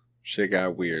 dude. Shit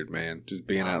got weird, man. Just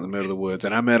being out in the middle of the woods.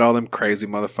 And I met all them crazy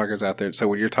motherfuckers out there. So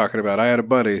when you're talking about, I had a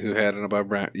buddy who had an above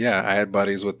ground. Yeah, I had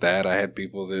buddies with that. I had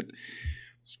people that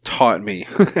taught me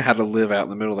how to live out in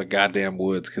the middle of the goddamn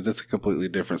woods because it's a completely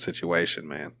different situation,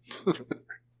 man.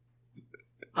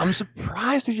 I'm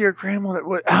surprised that your grandmother.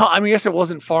 I mean, I guess it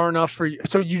wasn't far enough for you.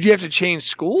 So you have to change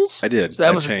schools? I did. So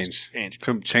that I was changed.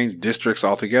 Changed districts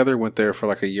altogether. Went there for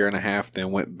like a year and a half.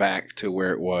 Then went back to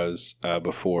where it was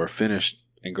before. Finished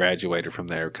and graduated from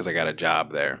there because I got a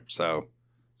job there. So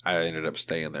I ended up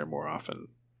staying there more often.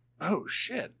 Oh,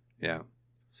 shit. Yeah.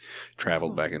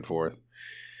 Traveled back and forth.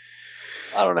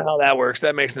 I don't know how that works.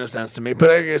 That makes no sense to me.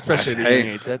 But especially at a young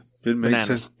age. That Didn't make bananas.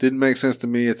 sense. Didn't make sense to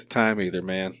me at the time either,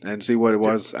 man. And see what it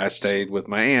was. I stayed with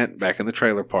my aunt back in the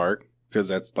trailer park because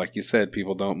that's like you said.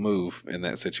 People don't move in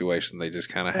that situation. They just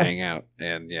kind of hang out.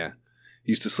 And yeah,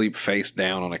 Used to sleep face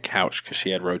down on a couch because she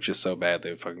had roaches so bad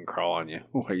they would fucking crawl on you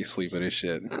while you sleeping and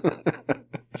shit.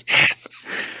 Yes.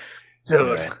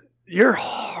 Dude, Yeah. you're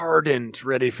hardened,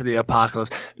 ready for the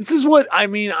apocalypse. This is what I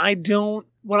mean.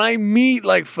 When I meet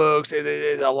like folks, it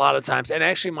is a lot of times, and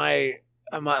actually my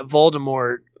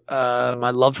Voldemort,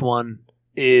 my loved one,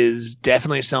 is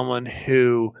definitely someone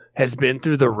who has been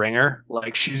through the ringer.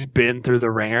 Like she's been through the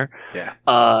ringer.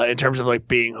 Yeah. In terms of like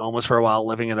being homeless for a while,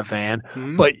 living in a van.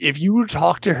 Mhm. But if you were to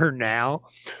talk to her now,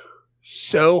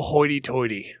 so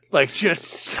hoity-toity, like just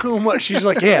so much. She's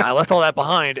like, yeah, I left all that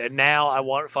behind, and now I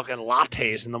want fucking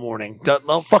lattes in the morning.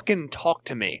 Don't fucking talk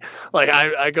to me. Like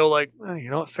I go like, oh,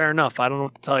 you know what? Fair enough. I don't know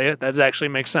what to tell you. That actually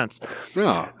makes sense.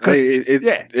 No, hey,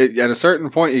 at a certain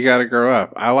point you got to grow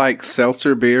up. I like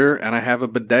seltzer beer, and I have a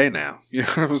bidet now. You know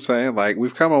what I'm saying? Like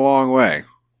we've come a long way.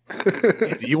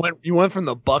 You went from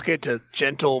the bucket to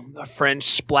gentle French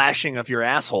splashing of your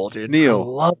asshole, dude. Neil. I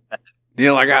love that.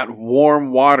 Neil, I got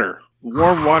warm water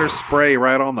spray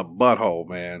right on the butthole,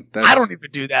 man. I don't even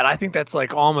do that. I think that's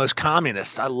like almost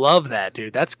communist. I love that,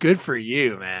 dude. That's good for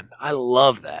you, man. I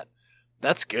love that.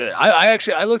 That's good. I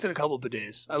looked at a couple of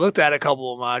bidets. I looked at a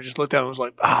couple of them. I just looked at them and was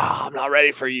like, I'm not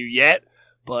ready for you yet.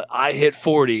 But I hit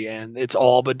 40 and it's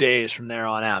all bidets from there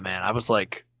on out, man. I was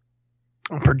like,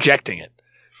 I'm projecting it.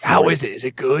 How is it? Is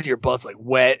it good? Your butt's like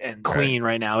wet and clean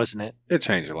right now, isn't it? It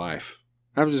changed your life.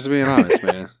 I'm just being honest,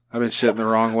 man. I've been shitting the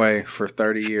wrong way for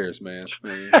 30 years, man.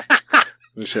 I've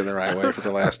been shitting the right way for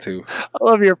the last 2. I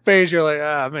love your face. You're like,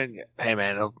 I mean, hey,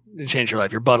 man, it'll change your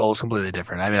life. Your butthole is completely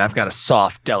different. I mean, I've got a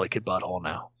soft, delicate butthole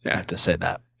now. Yeah. I have to say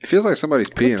that. It feels like somebody's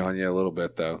peeing on you a little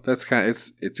bit, though. That's kind of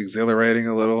it's exhilarating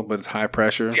a little, but it's high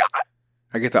pressure. See,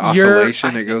 I get the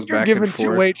oscillation. It goes back and You're forth.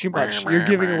 giving way too much. You're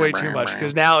giving away too much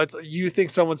because now it's you think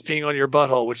someone's peeing on your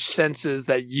butthole, which senses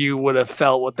that you would have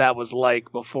felt what that was like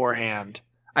beforehand.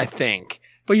 I think,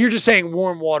 but you're just saying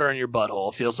warm water on your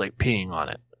butthole feels like peeing on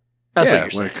it. That's what Yeah, you're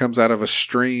when saying. it comes out of a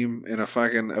stream in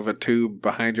a tube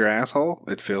behind your asshole,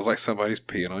 it feels like somebody's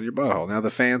peeing on your butthole. Now the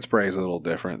fan spray is a little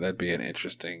different. That'd be an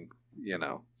interesting,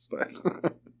 but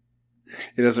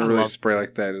it doesn't really spray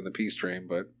like that in the pee stream.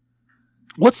 But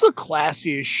What's the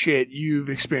classiest shit you've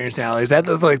experienced now? Is that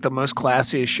like the most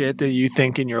classiest shit that you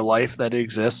think in your life that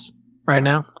exists right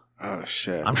now? oh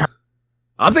shit,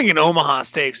 I'm thinking Omaha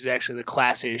Steaks is actually the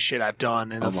classiest shit I've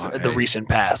done in the recent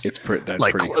past. that's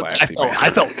like, pretty classy.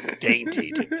 I felt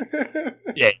dainty, dude.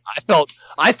 Yeah,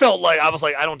 I felt like I was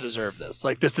like, I don't deserve this.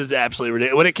 Like, this is absolutely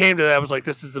ridiculous. When it came to that, I was like,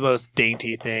 this is the most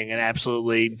dainty thing and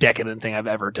absolutely decadent thing I've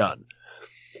ever done.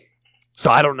 So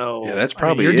I don't know. Yeah, that's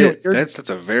probably it. That's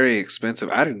a very expensive.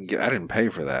 I didn't pay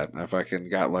for that. I fucking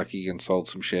got lucky and sold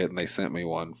some shit, and they sent me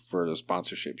one for the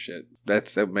sponsorship shit.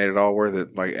 That made it all worth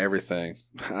it. Like everything.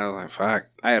 I was like, fuck.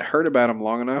 I had heard about them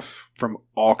long enough from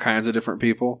all kinds of different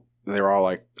people. They were all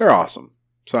like, they're awesome.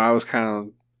 So I was kind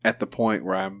of at the point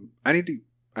where I need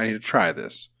to try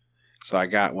this. So I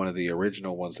got one of the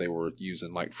original ones they were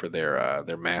using like for their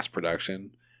mass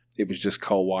production. It was just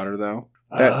cold water though.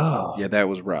 Yeah, that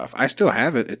was rough. I still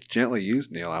have it. It's gently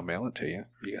used, Neil. I'll mail it to you.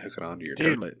 You can hook it onto your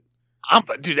toilet.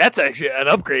 Dude, that's actually an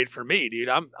upgrade for me, dude.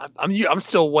 I'm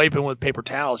still wiping with paper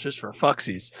towels just for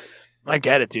fucksies. I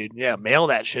get it, dude. Yeah, mail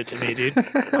that shit to me, dude. My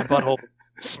butthole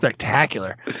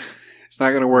spectacular. It's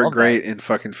not going to work great in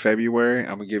fucking February.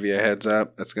 I'm going to give you a heads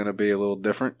up. That's going to be a little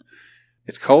different.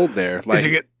 It's cold there. Like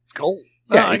it's cold.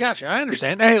 Yeah, I got you. I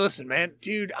understand. Hey, listen, man,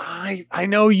 dude. I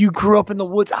know you grew up in the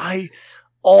woods. I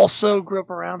also grew up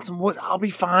around some woods. I'll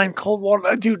be fine. Cold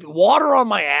water, dude. Water on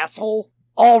my asshole.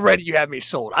 Already, you have me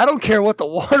sold. I don't care what the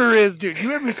water is, dude.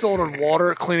 You have me sold on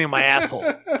water cleaning my asshole.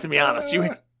 To be honest,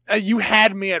 you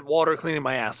had me at water cleaning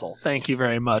my asshole. Thank you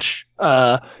very much,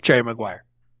 Jerry Maguire.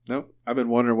 Nope. I've been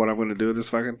wondering what I'm going to do with this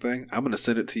fucking thing. I'm going to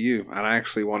send it to you, and I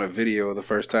actually want a video of the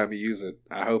first time you use it.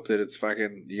 I hope that it's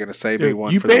fucking. You're going to save me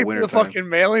one for the winter time. You pay for the fucking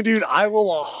mailing, dude. I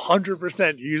will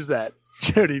 100% use that,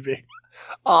 Jody B.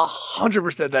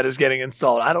 100% that is getting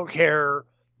installed. I don't care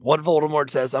what Voldemort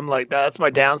says. I'm like, that's my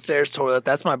downstairs toilet.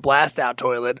 That's my blast out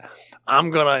toilet.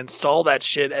 I'm going to install that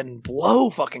shit and blow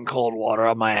fucking cold water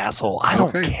on my asshole. I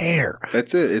don't care.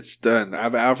 That's it. It's done.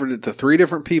 I've offered it to 3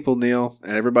 different people, Neil,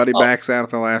 and everybody backs out at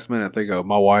the last minute. They go,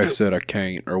 my wife said I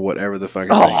can't, or whatever the fucking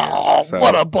thing is. So,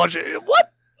 what a bunch of...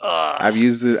 What? I've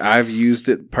used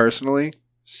it personally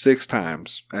 6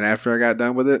 times. And after I got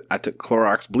done with it, I took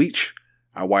Clorox bleach.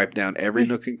 I wiped down every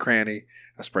nook and cranny.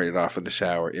 I sprayed it off in the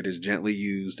shower. It is gently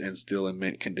used and still in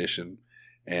mint condition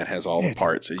and has all the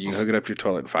parts. And you can hook it up to your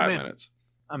toilet in 5 minutes.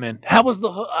 I'm in. How was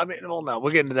the hook? I mean, well, no,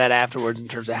 we'll get into that afterwards in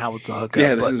terms of how was the hookup.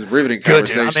 Yeah, this is a riveting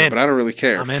conversation, but I don't really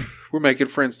care. I'm in. We're making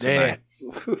friends tonight.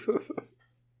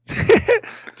 Yeah.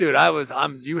 Dude,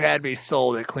 you had me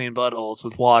sold at clean buttholes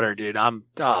with water, dude.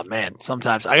 Oh man,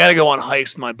 sometimes I gotta go on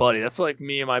hikes with my buddy. That's like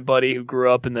me and my buddy who grew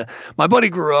up in the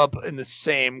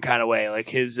same kind of way. Like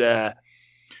his,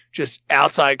 just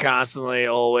outside constantly,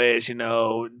 always,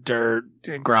 dirt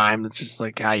and grime. It's just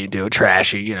like how you do it,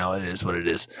 trashy, it is what it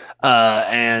is.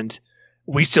 And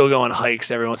we still go on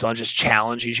hikes every once in a while, just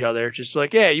challenge each other. Just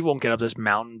like, yeah, you won't get up this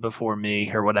mountain before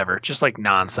me or whatever. Just like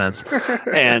nonsense.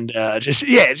 And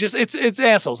it's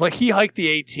assholes. Like he hiked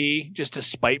the AT just to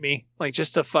spite me, like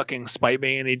just to fucking spite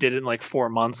me. And he did it in like 4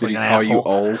 months. Did like he an call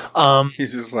asshole. you old?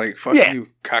 He's just like, fuck you,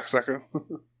 cocksucker.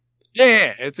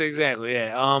 Yeah, it's exactly,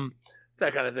 yeah. It's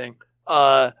that kind of thing.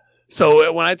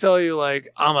 So when I tell you, like,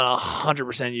 I'm gonna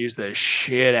 100% use the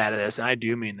shit out of this, and I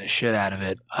do mean the shit out of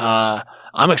it,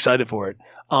 I'm excited for it.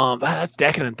 That's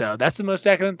decadent, though. That's the most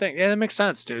decadent thing. Yeah, that makes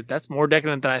sense, dude. That's more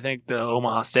decadent than I think the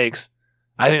Omaha Steaks.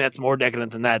 I think that's more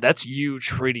decadent than that. That's you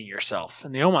treating yourself.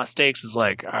 And the Omaha Steaks is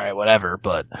like, all right, whatever,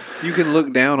 but... You can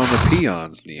look down on the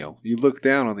peons, Neil. You look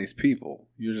down on these people.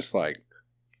 You're just like,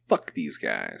 fuck these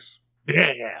guys.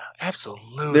 Yeah,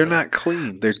 absolutely. They're not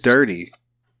clean. They're dirty.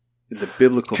 In the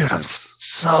biblical sense. I'm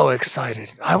so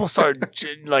excited. I will start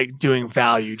like doing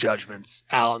value judgments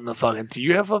out in the fucking... Do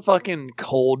you have a fucking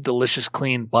cold, delicious,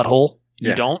 clean butthole?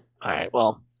 You don't? All right,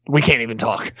 well, we can't even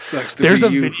talk. Sucks to There's be a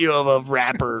you. video of a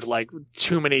rapper, like,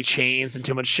 too many chains and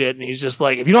too much shit, and he's just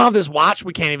like, if you don't have this watch,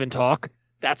 we can't even talk.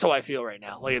 That's how I feel right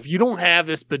now. Like, if you don't have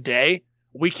this bidet,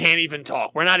 we can't even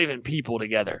talk. We're not even people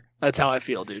together. That's how I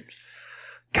feel, dude.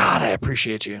 God, I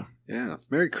appreciate you. Yeah.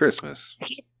 Merry Christmas.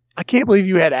 I can't believe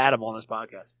you had Adam on this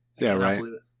podcast. Yeah, right.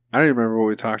 I don't even remember what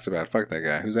we talked about. Fuck that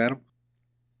guy. Who's Adam?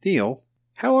 Neil,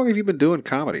 how long have you been doing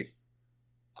comedy?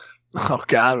 Oh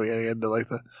God, we gotta get into like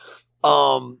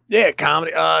the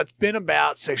comedy. It's been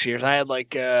about 6 years. I had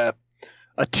like a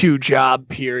 2-job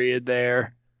period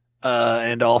there.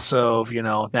 And also,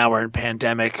 now we're in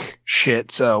pandemic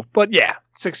shit. So, but yeah,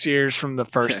 6 years from the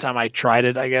first time I tried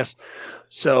it, I guess.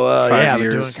 So, 5 I've been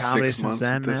years, doing comedy 6 months since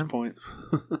then, at this man. point.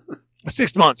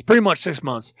 6 months, pretty much 6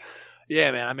 months.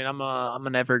 Yeah, man. I mean, I'm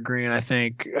an evergreen, I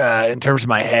think, in terms of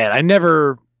my head. I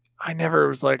never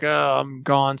was like, oh, I'm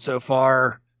gone so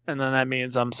far, and then that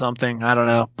means I'm something. I don't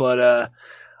know, but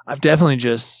I've definitely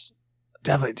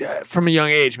from a young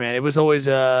age, man. It was always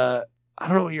I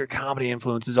don't know what your comedy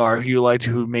influences are, who you liked,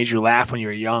 who made you laugh when you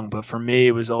were young, but for me,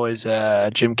 it was always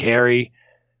Jim Carrey,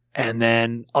 and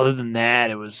then other than that,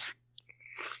 it was,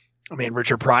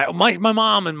 Richard Pryor. My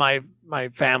mom and my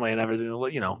family and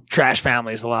everything, trash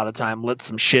families a lot of time let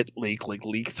some shit leak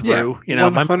through. Yeah,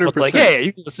 my mom was like, yeah,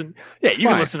 you can listen. Yeah, you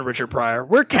can listen to Richard Pryor.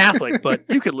 We're Catholic, but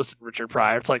you could listen to Richard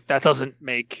Pryor. It's like, that doesn't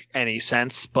make any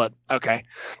sense, but okay,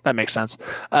 that makes sense.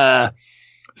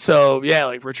 So yeah,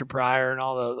 like Richard Pryor and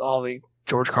all the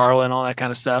George Carlin, all that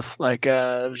kind of stuff. Like,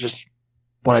 it was just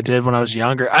what I did when I was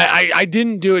younger. I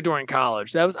didn't do it during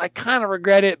college. I kind of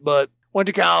regret it, but went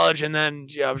to college, and then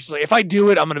I was just like, if I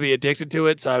do it, I'm gonna be addicted to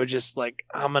it. So I was just like,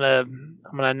 I'm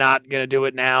not gonna do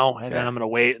it now, and then I'm gonna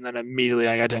wait, and then immediately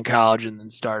I got done college and then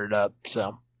started up.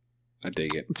 So I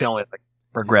dig it. It's the only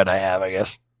regret I have, I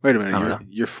guess. Wait a minute,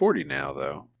 you're 40 now,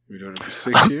 though. You're doing it for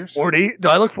 6 years. 40? Do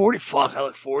I look 40? Fuck, I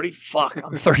look 40. Fuck,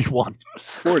 I'm 31.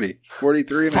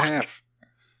 43 and a half.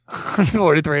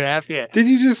 43 and a half. Yeah. Did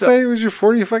you just say it was your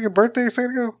 40th fucking birthday a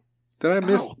second ago? Did I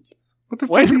miss? What the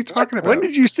fuck are you talking about? When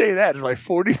did you say that? It's my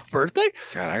 40th birthday?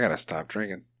 God, I gotta stop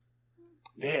drinking.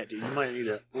 Yeah, dude, you might need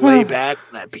to lay back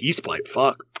on that peace pipe.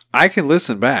 Fuck. I can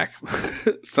listen back.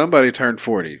 Somebody turned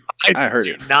 40. I heard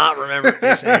it. I do not remember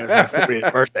you saying it was my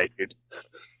 40th birthday, dude.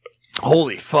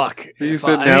 Holy fuck. You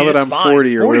said now that I'm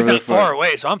 40 or whatever the fuck. 40's not far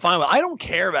away, so I'm fine with it. I don't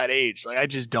care about age. Like, I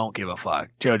just don't give a fuck.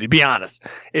 Joe, to be honest.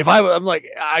 I'm like,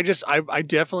 I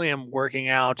definitely am working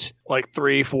out like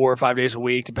 3, 4, or 5 days a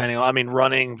week, depending on,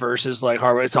 running versus like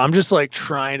hard work. So I'm just like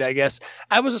trying to, I guess,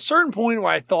 I was a certain point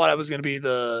where I thought I was going to be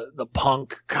the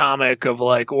punk comic of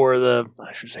like, or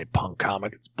I should say punk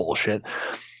comic. It's bullshit.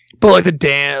 But like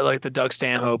the Doug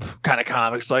Stanhope kind of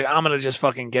comics, like, I'm gonna just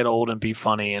fucking get old and be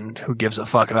funny, and who gives a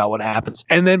fuck about what happens?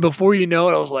 And then before you know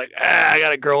it, I was like, I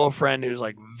got a girlfriend who's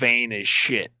like vain as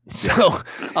shit. So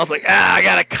I was like, I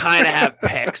gotta kind of have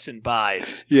pecs and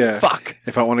buys. Yeah. Fuck.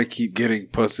 If I want to keep getting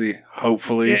pussy,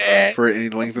 hopefully for any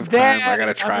length of time, I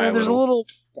gotta try.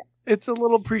 It's a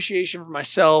little appreciation for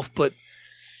myself, but.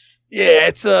 Yeah,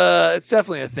 it's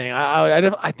definitely a thing.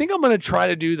 I think I'm gonna try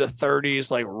to do the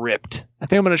 30s like ripped. I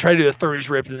think I'm gonna try to do the 30s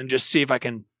ripped, and then just see if I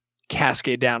can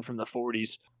cascade down from the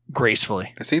 40s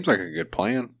gracefully. It seems like a good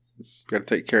plan. Got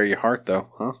to take care of your heart, though,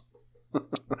 huh?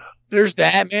 there's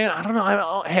that, man. I don't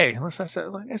know. Hey,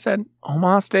 like I said,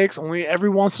 Omaha steaks only every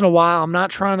once in a while. I'm not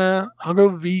trying to. I'll go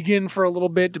vegan for a little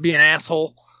bit to be an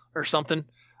asshole or something.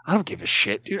 I don't give a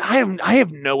shit, dude. I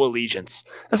have no allegiance.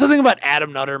 That's the thing about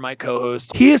Adam Nutter, my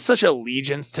co-host. He has such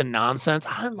allegiance to nonsense.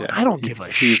 I don't give a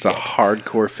shit. He's a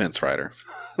hardcore fence rider.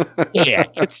 Yeah,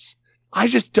 I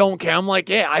just don't care. I'm like,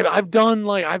 yeah,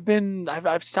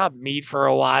 I've stopped meat for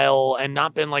a while and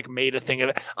not been like made a thing of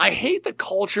it. I hate the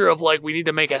culture of like we need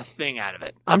to make a thing out of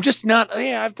it. I'm just not.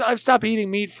 Yeah, I've stopped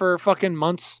eating meat for fucking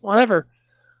months, whatever.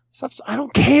 I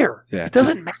don't care. Yeah, it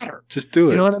doesn't matter. Just do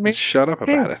it. You know what I mean? Shut up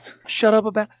about it. Shut up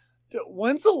about.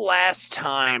 When's the last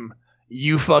time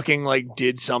you fucking like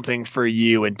did something for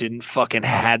you and didn't fucking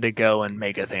had to go and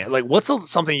make a thing? Like, what's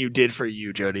something you did for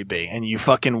you, Jody B, and you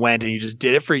fucking went and you just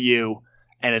did it for you,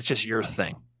 and it's just your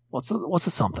thing? What's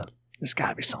the something? There's got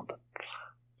to be something.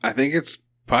 I think it's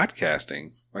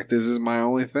podcasting. Like, this is my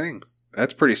only thing.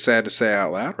 That's pretty sad to say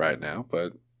out loud right now,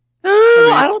 but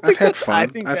I don't think I've had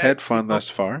fun. I've had fun thus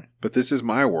far, but this is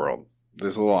my world.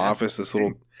 This little office,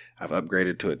 I've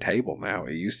upgraded to a table now.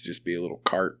 It used to just be a little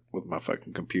cart with my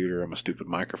fucking computer and my stupid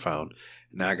microphone.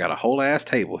 And now I got a whole ass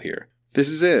table here. This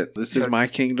is it. This is my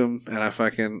kingdom, and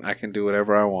I can do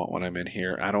whatever I want when I'm in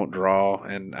here. I don't draw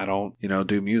and I don't,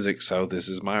 do music, so this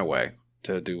is my way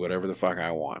to do whatever the fuck I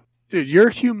want. Dude, your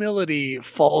humility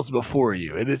falls before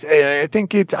you. It is. I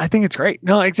think it's great.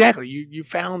 No, exactly. You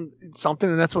found something,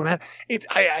 and that's what happened.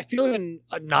 I feel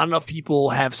like not enough people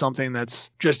have something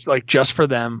that's just for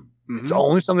them. Mm-hmm. It's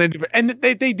only something they do, and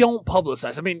they don't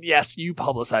publicize. I mean, yes, you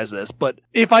publicize this, but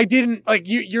if I didn't, like,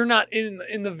 you're not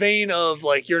in the vein of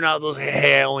like you're not like,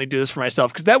 hey, I only do this for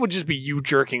myself, because that would just be you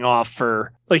jerking off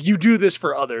for like you do this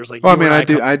for others. Like, well, I mean, I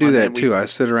do that too. I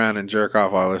sit around and jerk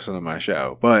off while I listen to my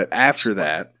show, but after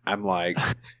that, I'm like,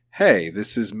 hey,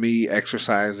 this is me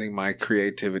exercising my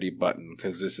creativity button,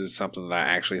 because this is something that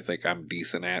I actually think I'm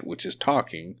decent at, which is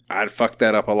talking. I'd fuck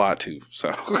that up a lot too,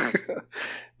 so.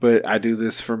 But I do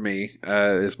this for me.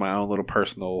 It's my own little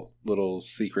personal little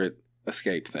secret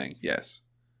escape thing. Yes.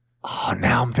 Oh,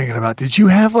 now I'm thinking about, did you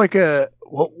have like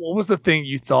what was the thing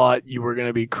you thought you were going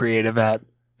to be creative at?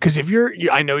 Because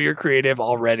I know you're creative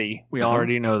already. We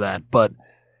already know that. But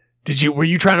were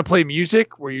you trying to play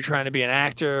music? Were you trying to be an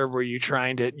actor? Were you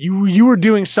trying to, you were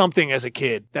doing something as a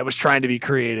kid that was trying to be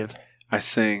creative? I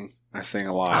sing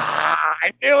a lot. I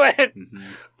knew it.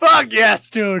 Mm-hmm. Fuck yes,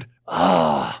 dude.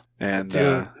 Oh. And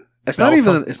it's not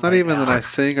even that I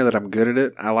sing or that I'm good at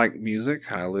it. I like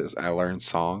music. I learn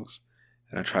songs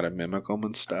and I try to mimic them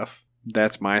and stuff.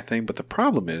 That's my thing. But the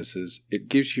problem is it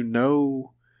gives you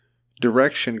no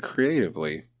direction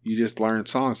creatively. You just learn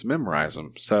songs, memorize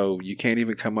them. So you can't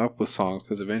even come up with songs,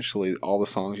 because eventually all the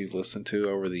songs you've listened to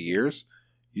over the years,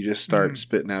 you just start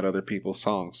spitting out other people's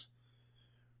songs.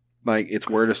 Like, it's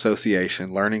word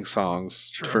association. Learning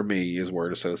songs, for me, is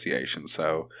word association.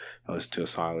 So I listen to a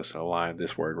song, I listen to a line,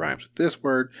 this word rhymes with this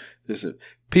word.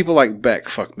 People like Beck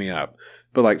fuck me up.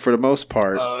 But, like, for the most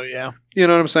part, you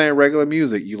know what I'm saying? Regular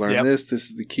music, you learn this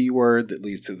is the key word that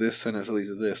leads to this sentence that leads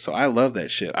to this. So I love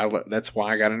that shit. That's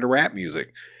why I got into rap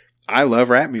music. I love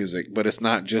rap music, but it's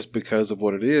not just because of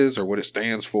what it is or what it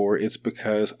stands for. It's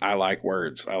because I like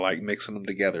words. I like mixing them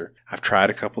together. I've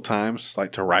tried a couple times,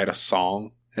 like, to write a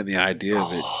song. And the idea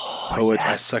of it,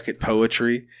 I suck at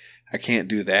poetry. I can't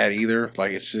do that either.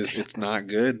 Like, it's not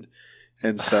good.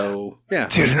 And so, yeah.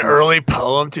 Dude, an early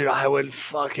poem, dude, I would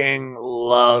fucking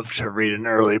love to read an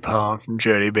early poem from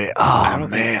Jody B. Oh,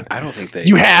 man. I don't think they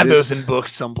You have those in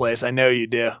books someplace. I know you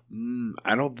do.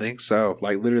 I don't think so.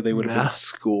 Like, literally, they would have been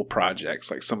school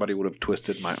projects. Like, somebody would have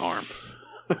twisted my arm.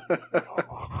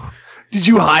 Did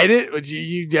you hide it?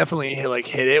 You definitely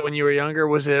hid it when you were younger?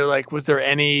 Was there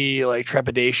any like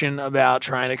trepidation about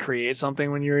trying to create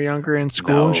something when you were younger in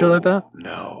school and shit like that?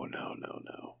 No.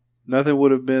 Nothing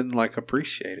would have been like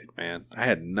appreciated, man. I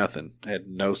had nothing. I had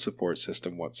no support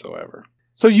system whatsoever.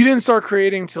 So you didn't start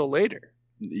creating till later?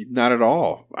 Not at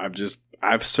all.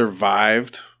 I've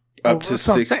survived up to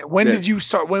 6. When did you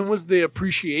start? When was the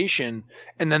appreciation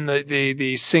and then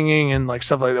the singing and like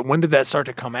stuff like that? When did that start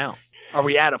to come out? Are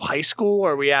we out of high school?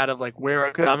 Or are we out of like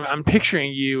where? I'm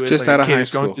picturing you as just like out a of kid high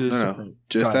school. Going through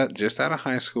this just out of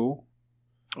high school.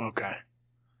 Okay.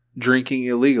 Drinking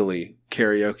illegally,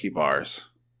 karaoke bars.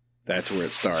 That's where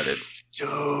it started.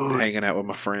 Dude. Hanging out with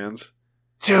my friends.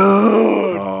 Dude.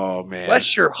 Oh man.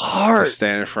 Bless your heart. Just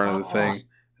stand in front of the thing,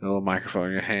 a little microphone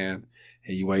in your hand,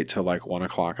 and you wait till like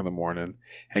 1:00 in the morning,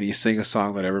 and you sing a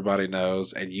song that everybody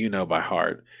knows and you know by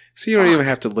heart. So you don't even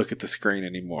have to look at the screen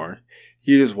anymore.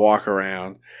 You just walk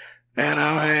around, and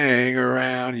I'll hang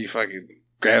around. You fucking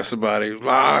grab somebody,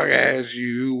 long as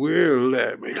you will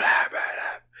let me.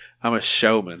 I'm a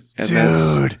showman. And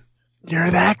Dude,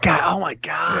 you're that guy. Oh my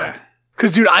God. Yeah.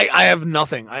 Because, dude, I have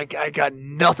nothing. I got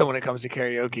nothing when it comes to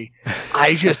karaoke.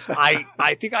 I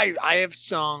think I have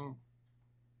sung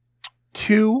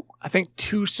two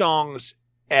songs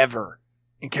ever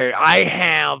in karaoke. I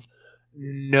have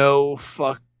no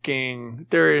fucking,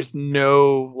 there is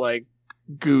no like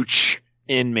gooch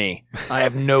in me. I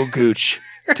have no gooch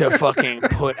to fucking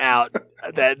put out.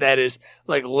 That is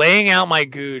like laying out my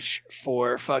gooch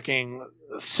for fucking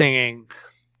singing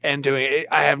and doing it.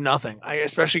 I have nothing.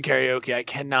 Especially karaoke. I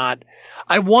cannot.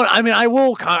 I will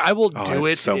do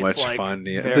it. It's so if, much like, fun.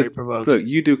 Yeah. Very provoked. Look,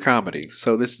 you do comedy,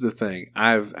 so this is the thing.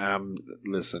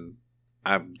 Listen.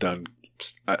 I've done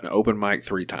an open mic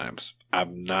 3 times.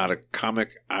 I'm not a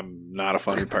comic. I'm not a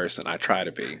funny person. I try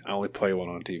to be. I only play one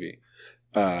on TV.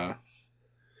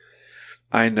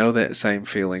 I know that same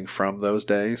feeling from those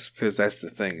days because that's the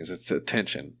thing is it's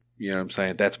attention. You know what I'm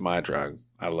saying? That's my drug.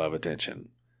 I love attention.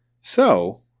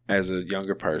 So, as a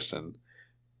younger person,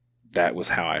 that was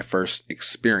how I first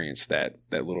experienced that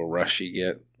little rush you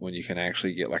get when you can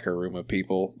actually get like a room of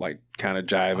people like kind of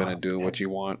jiving and doing what you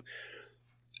want.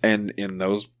 And in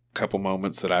those couple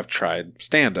moments that I've tried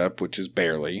stand-up, which is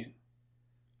barely,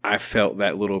 I felt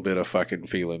that little bit of fucking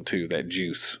feeling too, that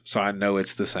juice. So I know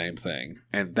it's the same thing.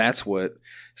 And that's what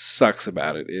sucks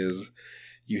about it is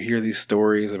you hear these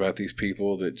stories about these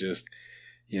people that just,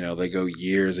 you know, they go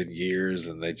years and years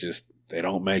and they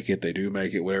don't make it. They do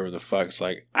make it, whatever the fuck. It's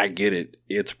like, I get it.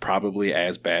 It's probably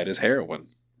as bad as heroin.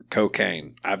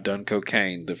 Cocaine. I've done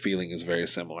cocaine. The feeling is very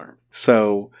similar.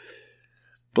 So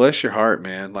bless your heart,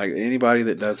 man. Like anybody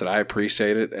that does it, I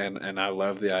appreciate it. And I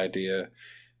love the idea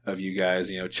of you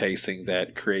guys, you know, chasing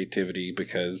that creativity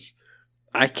because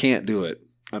I can't do it.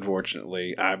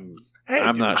 Unfortunately, I'm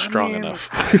not strong enough.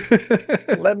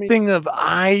 Let me think of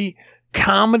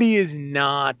comedy is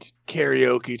not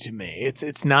karaoke to me.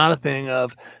 It's not a thing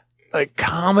of like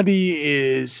comedy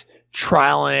is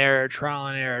trial and error.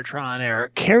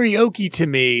 Karaoke to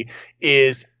me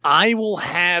is I will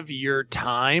have your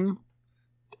time.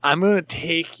 I'm going to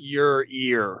take your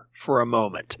ear for a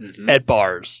moment at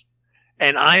bars.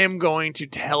 And I am going to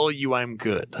tell you I'm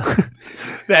good.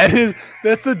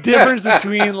 That's the difference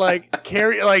between like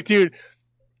dude,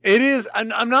 it is.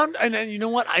 I'm not, and you know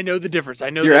what? I know the difference. I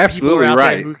know you're absolutely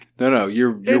right. No,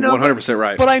 you're 100%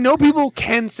 right. But I know people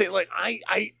can say like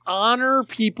I honor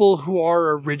people who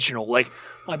are original. Like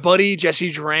my buddy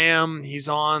Jesse Dram, he's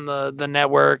on the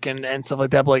network and stuff like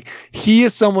that. But like he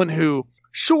is someone who.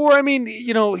 Sure, I mean,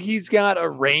 you know, he's got a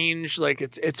range, like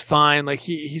it's fine. Like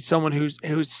he's someone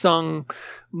who's sung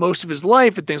most of his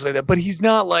life and things like that, but he's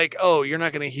not like, oh, you're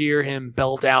not going to hear him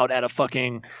belt out at a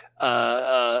fucking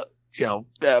karaoke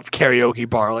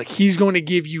bar. Like he's going to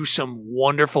give you some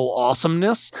wonderful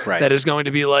awesomeness that is going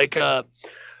to be like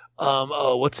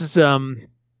what's his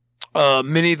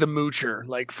Minnie the Moocher,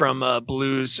 like from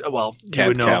Blues. Well, you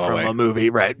would know Calloway. From a movie,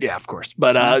 right? Yeah, of course.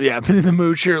 But Minnie the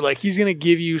Moocher, like he's going to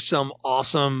give you some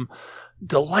awesome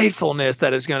delightfulness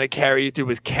that is going to carry you through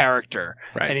with character,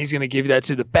 and he's going to give you that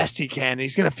to the best he can. And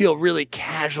he's going to feel really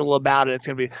casual about it. It's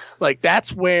going to be like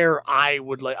that's where I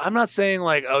would like. I'm not saying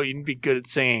like, oh, you need to be good at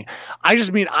singing. I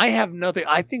just mean I have nothing.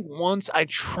 I think once I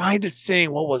tried to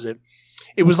sing. What was it?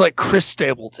 It was like Chris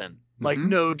Stapleton. Like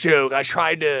no joke. I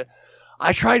tried to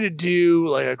do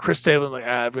like a Chris Stapleton, like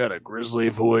I've got a grizzly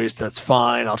voice. That's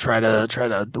fine. I'll try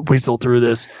to weasel through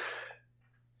this.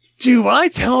 Dude, when I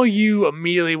tell you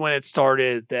immediately when it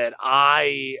started that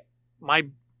my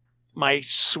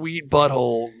sweet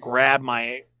butthole grabbed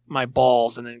my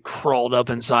balls and then crawled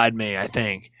up inside me, I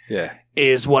think. Yeah.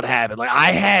 Is what happened.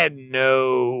 Like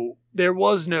there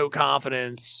was no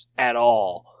confidence at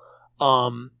all.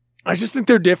 I just think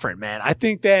they're different, man. I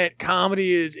think that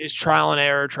comedy is trial and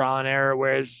error,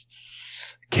 whereas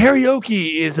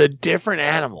karaoke is a different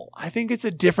animal. I think it's a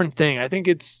different thing. I think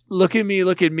it's look at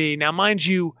me. Now, mind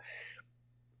you,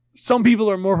 some people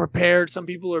are more prepared. Some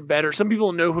people are better. Some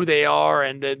people know who they are,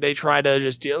 and they try to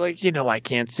just do like, I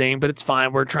can't sing, but it's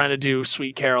fine. We're trying to do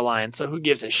Sweet Caroline, so who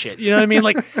gives a shit? You know what I mean?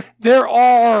 Like there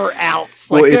are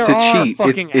outs. Like, well, it's a cheat.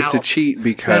 It's a cheat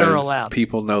because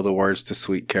people know the words to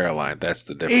Sweet Caroline. That's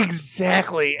the difference.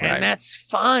 Exactly, and that's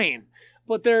fine.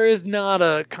 But there is not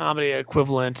a comedy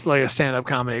equivalent, like a stand-up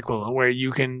comedy equivalent, where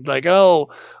you can like,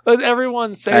 let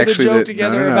everyone say the joke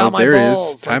together about my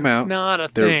balls. Is. Time out. It's not a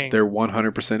thing. There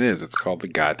 100% is. It's called the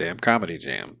goddamn Comedy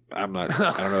Jam. I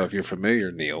don't know if you're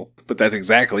familiar, Neil, but that's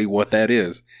exactly what that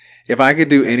is. If I could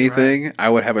do anything, I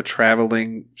would have a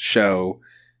traveling show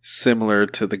similar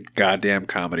to the goddamn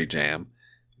Comedy Jam.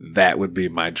 That would be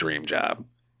my dream job.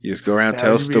 You just go around,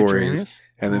 tell stories,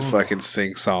 and then fucking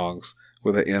sing songs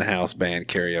with an in-house band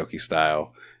karaoke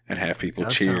style and have people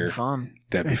Does cheer. sound fun.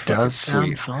 That'd be It fucking does sound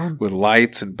sweet. fun. With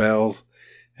lights and bells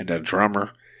and a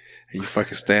drummer. And you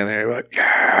fucking stand there like,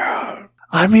 yeah.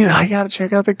 I mean, I gotta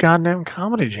check out the goddamn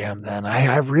Comedy Jam then.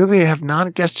 I really have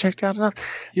not checked out enough.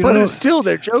 But it's still,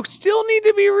 their jokes still need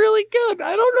to be really good.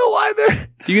 I don't know why they're...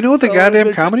 Do you know what the So goddamn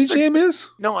they're Comedy just like- Jam is?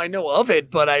 No, I know of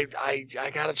it, but I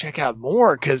gotta check out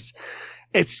more because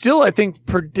it still, I think,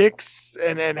 predicts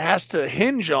and has to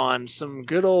hinge on some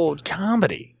good old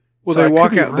comedy. Well, So I they could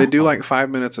walk be out. They do wrong. like 5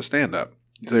 minutes of stand-up.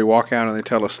 They walk out and they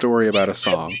tell a story about a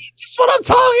song. That's what I'm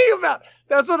talking about.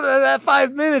 That's what that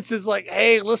 5 minutes is like.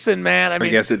 Hey, listen, man. I mean,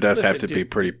 guess it does have listen, to be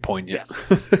dude. pretty poignant.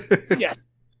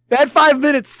 Yes. That 5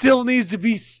 minutes still needs to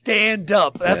be stand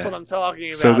up. That's Yeah. what I'm talking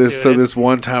about. So this, dude. this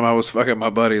one time I was fucking my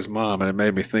buddy's mom, and it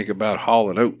made me think about Hall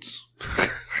and Oates.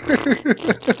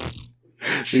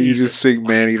 You just sing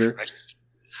Maneater. Christ.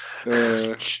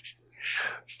 Uh,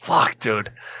 Fuck,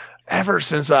 dude. Ever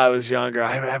since I was younger,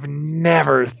 I've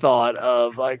never thought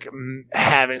of like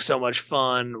having so much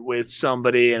fun with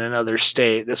somebody in another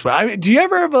state this way. I mean, do you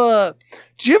ever have a?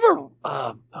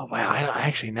 Oh wow! I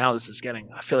actually now this is getting.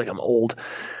 I feel like I'm old.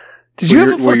 Did you Well,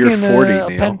 have a you're fucking 40, a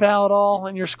Neil. pen pal at all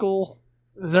in your school?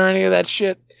 Is there any of that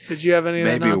shit? Did you have any of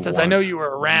that Maybe nonsense? I know once. you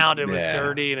were around. It was Yeah.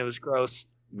 dirty and it was gross.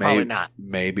 Probably maybe, not.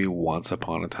 maybe once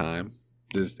upon a time,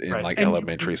 just in Right. like And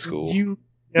elementary school. You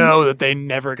know that they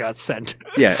never got sent.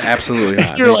 Yeah, absolutely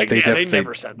not. You're like, yeah, they def-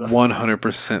 never sent them.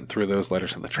 100% threw those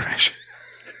letters in the trash.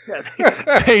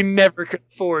 Yeah, they never could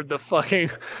afford the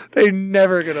fucking. They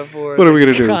never could afford. What are we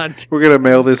gonna the do? cunt. We're gonna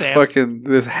mail this Stamps.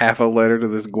 this half a letter to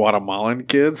this Guatemalan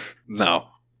kid? No.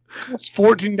 It's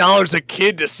 $14 a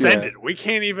kid to send Yeah. it. We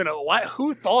can't even. Why?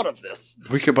 Who thought of this?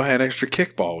 We could buy an extra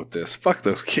kickball with this. Fuck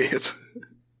those kids.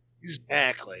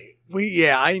 Exactly.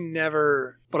 I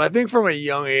never. But I think from a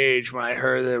young age, when I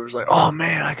heard that, it was like, oh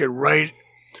man, I could write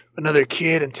another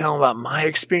kid and tell him about my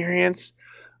experience.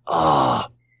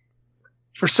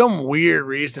 For some weird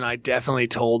reason, I definitely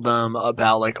told them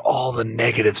about like all the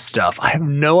negative stuff. I have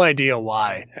no idea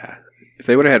why. Yeah. If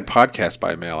they would have had podcast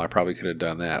by mail, I probably could have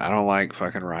done that. I don't like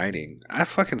fucking writing. I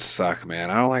fucking suck,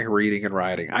 man. I don't like reading and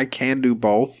writing. I can do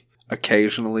both.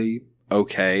 Occasionally,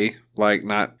 okay. Like,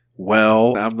 not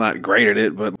well. I'm not great at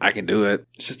it, but I can do it.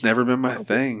 It's just never been my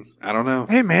thing. I don't know.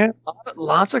 Hey man,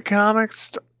 lots of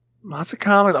comics. Lots of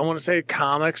comics. I want to say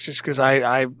comics just because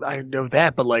I know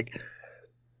that, but like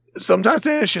sometimes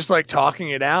man, it's just like talking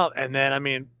it out. And then I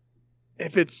mean,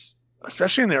 if it's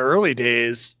especially in the early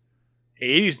days,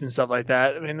 80s and stuff like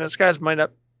that. I mean, those guys might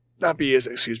not be as,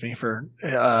 excuse me for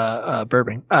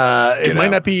burping. It Get might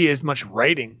out. not be as much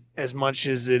writing as much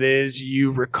as it is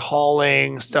you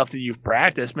recalling stuff that you've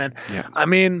practiced, man. Yeah. I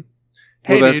mean,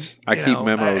 Well, hey, that's dude, I you keep know,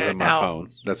 memos and in my how- phone.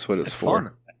 That's what it's It's for.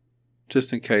 fun.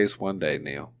 Just in case one day,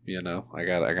 Neil. You know, I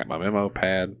got my memo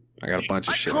pad. I got a bunch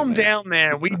of I shit. come in there. down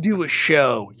there, we do a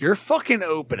show. You're fucking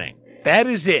opening. That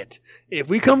is it. If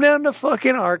we come down to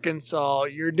fucking Arkansas,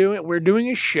 we're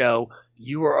doing a show.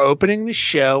 You are opening the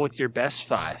show with your best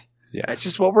five. Yeah. That's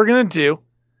just what we're gonna do.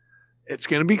 It's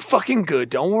gonna be fucking good.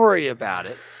 Don't worry about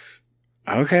it.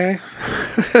 Okay.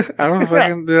 I don't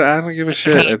fucking do. I don't give a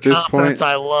shit at this Confidence point.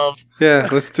 I love. Yeah,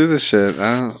 let's do this shit.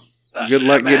 I don't. Good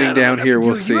luck getting down here.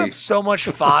 We'll Dude, you see. have so much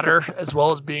fodder as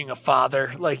well as being a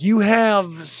father. Like you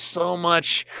have so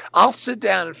much. I'll sit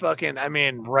down and fucking. I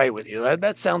mean, right with you.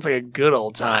 That sounds like a good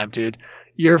old time, dude.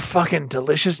 Your fucking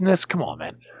deliciousness. Come on,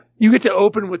 man. You get to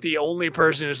open with the only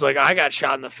person who's like, I got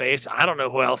shot in the face. I don't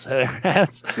know who else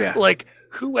has. Yeah. Like,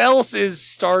 who else is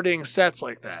starting sets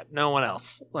like that? No one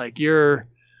else. Like, you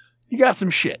got some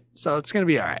shit. So it's going to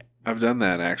be all right. I've done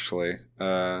that actually.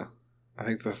 I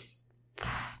think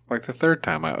the third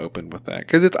time I opened with that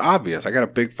because it's obvious. I got a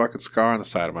big fucking scar on the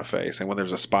side of my face, and when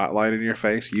there's a spotlight in your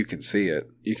face, you can see it.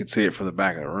 You can see it from the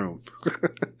back of the room.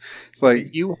 It's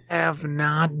like You have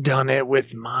not done it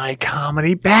with my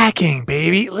comedy backing,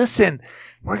 baby. Listen,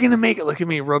 we're going to make it. Look at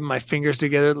me rubbing my fingers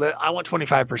together. I want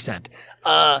 25%.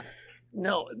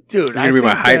 No, dude. you're gonna be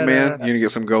my hype man. You're gonna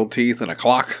get some gold teeth and a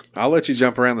clock. I'll let you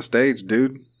jump around the stage,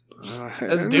 dude.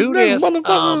 Let's do this.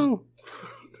 Motherfucker.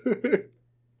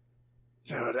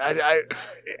 Dude,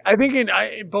 I think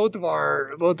in both of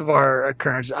our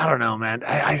occurrences, I don't know, man.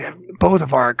 Both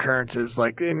of our occurrences,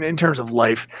 like in terms of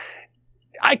life,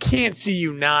 I can't see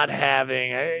you not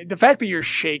having the fact that you're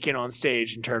shaking on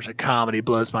stage in terms of comedy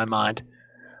blows my mind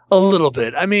a little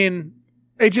bit. I mean,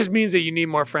 it just means that you need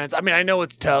more friends. I mean, I know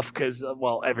it's tough because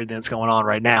well, everything that's going on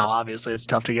right now, obviously, it's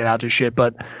tough to get out to shit.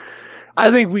 But I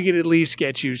think we could at least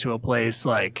get you to a place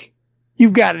like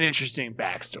you've got an interesting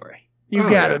backstory. You Oh,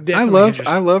 gotta yeah. definitely.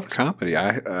 I love comedy.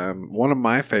 One of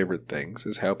my favorite things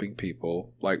is helping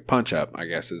people, like punch up, I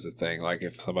guess is a thing. Like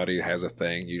if somebody has a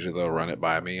thing, usually they'll run it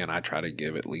by me and I try to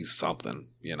give at least something,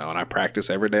 and I practice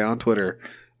every day on Twitter.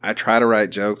 I try to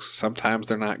write jokes. Sometimes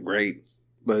they're not great,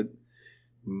 but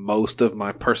most of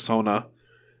my persona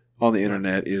on the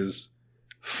internet is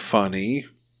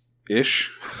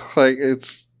funny-ish. Like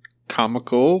it's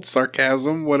comical,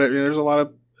 sarcasm, whatever. There's a lot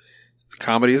of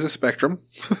comedy is a spectrum.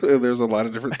 There's a lot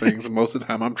of different things, and most of the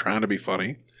time I'm trying to be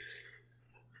funny.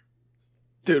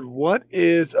 Dude, what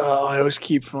is... I always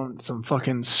keep some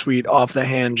fucking sweet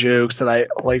off-the-hand jokes that I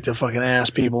like to fucking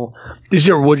ask people. These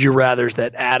are would-you-rathers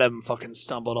that Adam fucking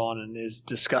stumbled on and is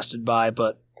disgusted by,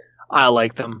 but I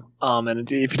like them.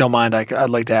 And if you don't mind, I'd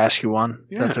like to ask you one.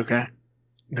 Yeah. That's okay?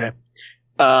 Okay.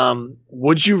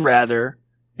 Would you rather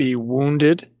be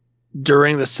wounded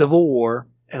during the Civil War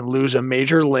and lose a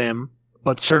major limb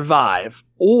but survive,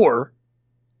 or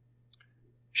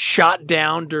shot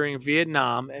down during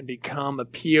Vietnam and become a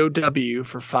POW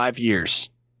for 5 years?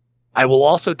 I will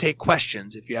also take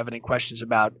questions if you have any questions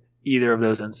about either of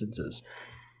those instances.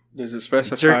 Does it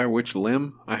specify which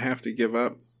limb I have to give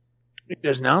up? It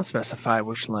does not specify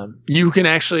which limb. You can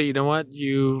actually, you know what?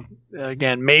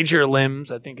 Again, major limbs,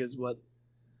 I think, is what's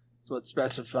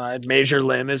specified. Major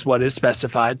limb is what is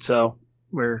specified, so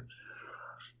we're...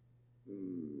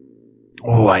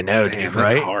 Oh, I know, Damn, dude,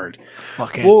 that's right? hard.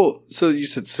 Fucking. Well, so you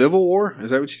said Civil War? Is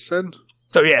that what you said?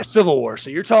 So yeah, Civil War. So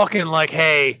you're talking like,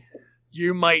 hey,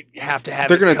 you might have to have.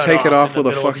 They're going gonna to take it off in the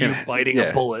with a middle of fucking you biting yeah.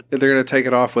 a bullet. They're going to take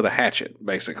it off with a hatchet,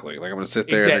 basically. Like I'm going to sit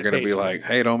there and they're going to be Basically. like,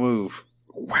 "Hey, don't move."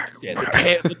 Whack, Yeah,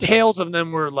 whack. the tails of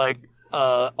them were like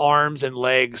arms and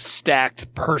legs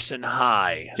stacked person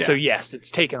high. Yeah. So yes,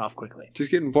 it's taken off quickly. Just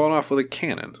getting blown off with a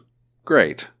cannon.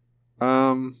 Great.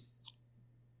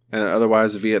 And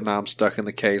otherwise, Vietnam stuck in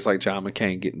the case like John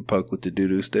McCain getting poked with the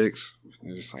doo-doo sticks.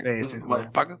 They're just like, Basically.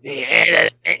 motherfucker.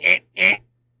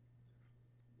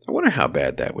 I wonder how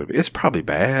bad that would be. It's probably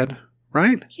bad,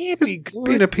 right? Can't Just be good.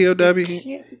 being a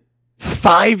POW,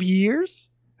 5 years?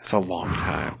 it's a long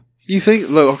time. You think,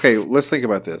 look, okay, let's think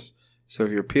about this. So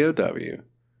if you're a POW,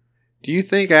 do you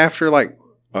think after like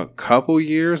a couple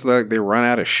years, like they run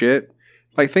out of shit?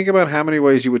 Like, think about how many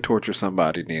ways you would torture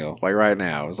somebody, Neil. Like, right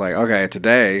now. It's like, okay,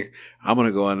 today, I'm going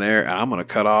to go in there and I'm going to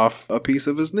cut off a piece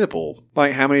of his nipple.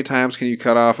 Like, how many times can you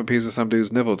cut off a piece of some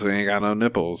dude's nipple till he ain't got no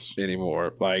nipples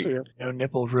anymore? Like, No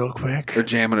nipple real quick. or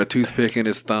jamming a toothpick in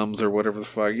his thumbs or whatever the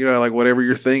fuck. Like, whatever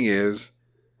your thing is.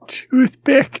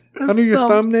 Toothpick. Under your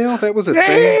thumbnail? That was a Yeah,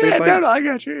 thing? yeah, They'd, like, no, I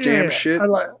got you. jam Yeah, shit? I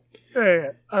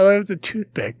love the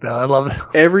toothpick, though. I love it.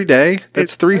 Every day?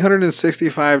 That's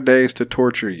 365 days to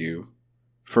torture you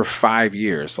for 5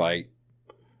 years. Like,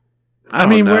 I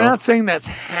mean, don't know. we're not saying that's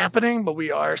happening, but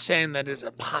we are saying that is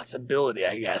a possibility,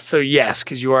 I guess. So, yes,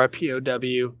 because you are a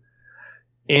POW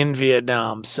in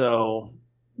Vietnam. So,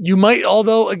 you might,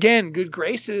 although, again, good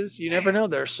graces, you never know.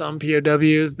 There are some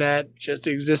POWs that just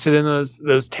existed in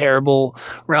those terrible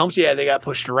realms. Yeah, they got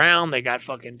pushed around, they got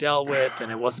fucking dealt with,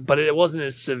 and it wasn't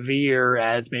as severe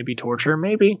as maybe torture.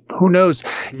 Maybe. Who knows?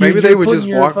 Maybe they would just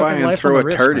walk by and throw a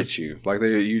turd man. at you. Like,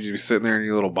 you'd just be sitting there in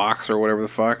your little box or whatever the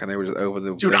fuck, and they would just open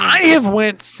the Dude, thing I and have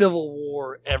went Civil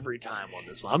War every time on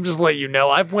this one. I'm just letting you know.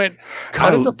 I've went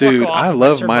cut it the dude, fuck off. I and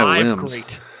love my survived limbs.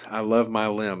 Great. I love my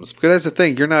limbs. Because that's the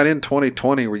thing. You're not in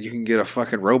 2020 where you can get a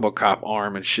fucking RoboCop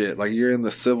arm and shit. Like, you're in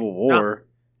the Civil War.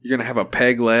 You're going to have a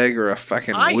peg leg or a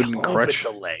fucking I wooden hope crutch. it's a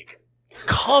leg.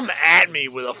 Come at me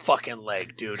with a fucking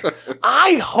leg, dude.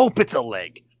 I hope it's a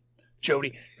leg,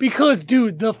 Jody. Because,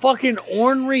 dude, the fucking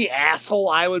ornery asshole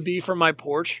I would be from my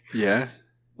porch Yeah.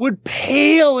 would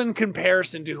pale in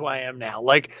comparison to who I am now.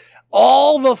 Like,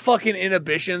 all the fucking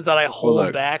inhibitions that I hold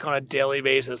look. back on a daily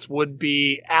basis would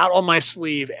be out on my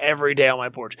sleeve every day on my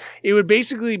porch. It would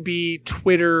basically be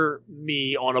Twitter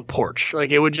me on a porch.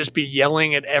 Like, it would just be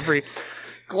yelling at every...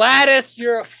 Gladys,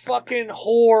 you're a fucking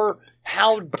whore.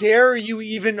 How dare you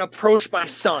even approach my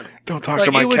son? Don't talk Like,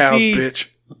 to my it would cows, be- bitch.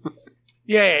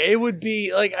 Yeah, it would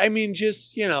be like, I mean,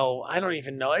 just, I don't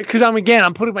even know. Because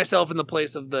I'm putting myself in the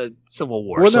place of the Civil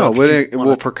War. Well, So no, if you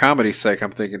wanna- for comedy's sake,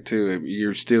 I'm thinking too.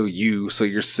 You're still you, so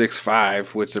you're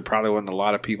 6'5", which there probably wasn't a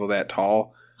lot of people that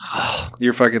tall.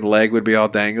 Your fucking leg would be all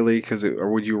dangly,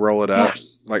 or would you roll it up?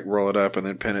 Yes. Like roll it up and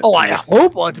then pin it. Oh, to I your-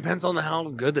 hope. Well, it depends on how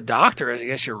good the doctor is. I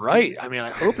guess you're right. I mean,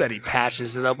 I hope that he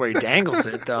patches it up where he dangles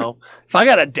it, though. If I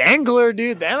got a dangler,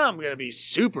 dude, then I'm going to be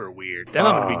super weird. Then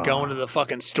I'm going to be going to the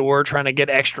fucking store trying to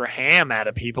get extra ham out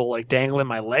of people, like dangling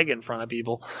my leg in front of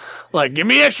people. Like, give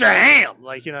me extra ham.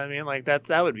 Like, you know what I mean? Like, that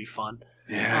would be fun.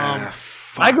 Yeah.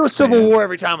 I go Civil man. War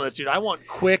every time with this, dude. I want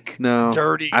quick,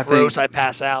 dirty, gross. I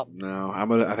pass out. No, I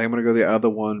think I'm gonna go the other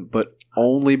one, but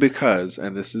only because,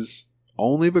 and this is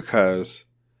only because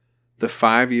the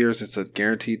 5 years, it's a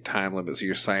guaranteed time limit. So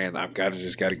you're saying I've got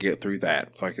to get through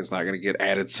that. Like, it's not going to get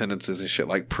added sentences and shit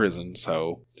like prison.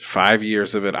 So 5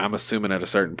 years of it, I'm assuming at a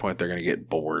certain point they're going to get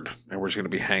bored and we're just going to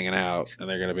be hanging out and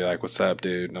they're going to be like, "What's up,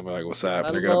 dude?" And I'm like, "What's up?"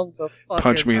 And they're going to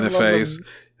punch me in the face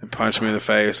and punch me in the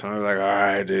face. And I'm like, "All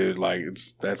right, dude, like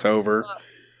that's over."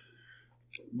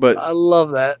 But I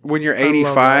love that. When you're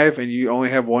 85 and you only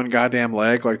have one goddamn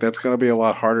leg, like that's going to be a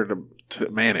lot harder to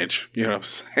manage. You know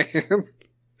what I'm saying?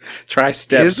 Try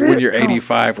steps when you're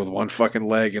 85 with one fucking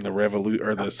leg in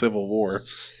the Civil War.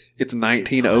 It's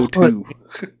 1902.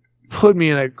 Put me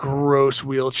in a gross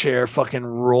wheelchair, fucking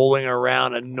rolling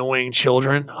around, annoying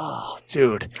children. Oh,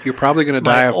 dude. You're probably going to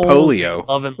die of polio.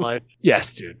 Love in life.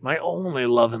 Yes, dude. My only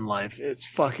love in life is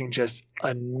fucking just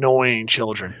annoying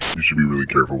children. You should be really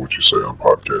careful what you say on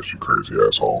podcasts, you crazy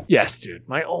asshole. Yes, dude.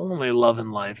 My only love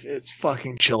in life is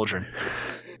fucking children.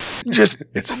 Just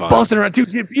it's fun. Busting around,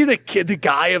 dude. You'd be the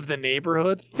guy of the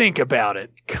neighborhood. Think about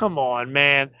it. Come on,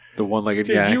 man. The one-legged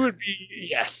dude, guy. You would be,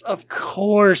 yes, of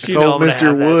course. It's old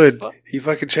Mr. Wood. He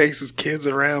fucking chases kids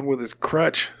around with his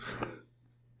crutch.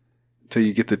 Until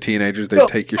you get the teenagers, they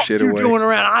take your shit away. You're doing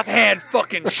around. I've had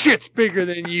fucking shits bigger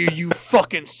than you, you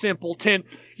fucking simpleton.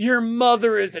 Your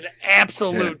mother is an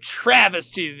absolute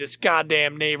travesty to this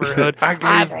goddamn neighborhood.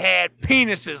 I've had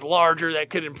penises larger that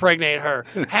could impregnate her.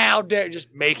 How dare,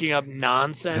 just making up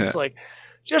nonsense. Like,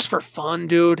 just for fun,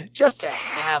 dude. Just to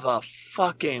have a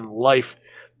fucking life.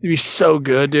 It'd be so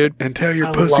good, dude. And tell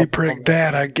your pussy prick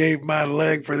dad I gave my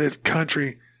leg for this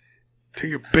country till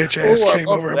your bitch ass came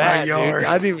over my yard. Dude.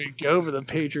 I didn't even go for the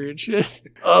Patriot shit.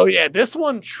 Oh, yeah. This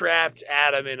one trapped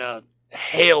Adam in a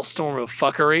hailstorm of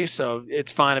fuckery, so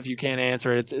it's fine if you can't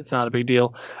answer it. It's not a big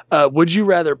deal. Would you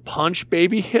rather punch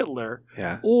baby Hitler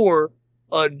or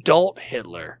adult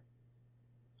Hitler?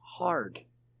 Hard.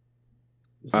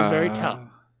 This is very tough.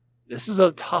 This is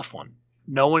a tough one.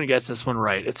 No one gets this one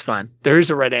right. It's fine. There is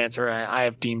a right answer. I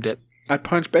have deemed it. I'd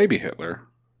punch baby Hitler.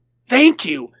 Thank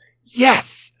you.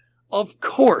 Yes. Of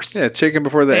course. Yeah, chicken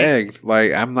before the egg.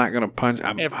 Like, I'm not going to punch.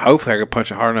 Hopefully I can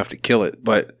punch it hard enough to kill it,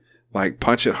 but like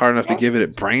punch it hard enough to give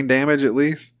it brain damage at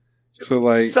least. So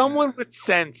like someone with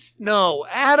sense. No,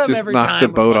 Adam just every knock time the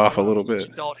boat off a little bit.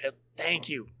 Thank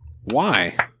you.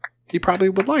 Why? He probably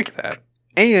would like that.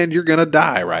 And you're going to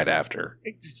die right after.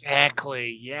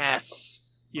 Exactly. Yes.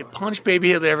 You punch baby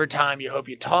Hitler every time. You hope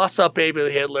you toss up baby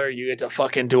Hitler. You get to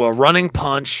fucking do a running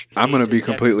punch. I'm going to be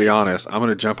completely honest. I'm going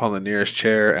to jump on the nearest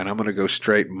chair and I'm going to go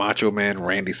straight Macho Man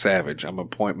Randy Savage. I'm going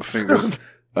to point my fingers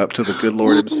up to the good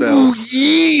Lord himself.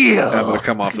 Yeah. And I'm going to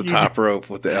come off the top rope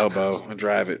with the elbow and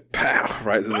drive it pow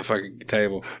right through the fucking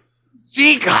table.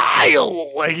 Zeke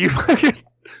Heil. Like you fucking.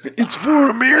 It's for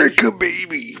America,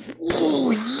 baby.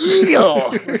 Oh,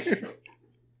 yeah.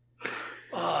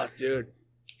 Oh, dude.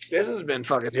 This has been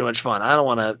fucking too much fun. I don't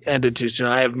want to end it too soon.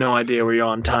 I have no idea where you're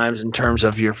on times in terms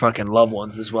of your fucking loved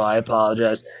ones as well. I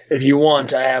apologize. If you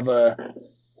want, I have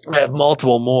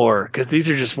multiple more because these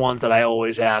are just ones that I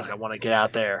always ask. I want to get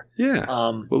out there. Yeah.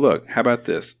 Well, look, how about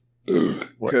this?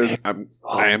 Because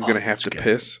I am going to have to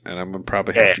piss and I'm going to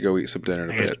probably have to go eat some dinner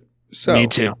in a bit. So me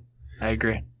too. I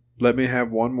agree. Let me have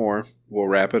one more. We'll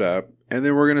wrap it up. And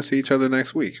then we're going to see each other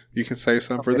next week. You can save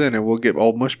some for then and we'll get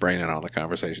old Mushbrain in on the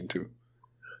conversation too.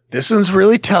 This one's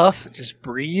really tough. Just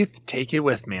breathe. Take it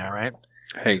with me, all right?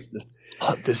 Hey. This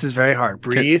is very hard.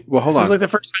 Breathe. Well, hold on. This is like the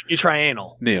first time you try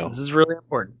anal. Neil. This is really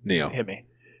important. Neil. Hit me.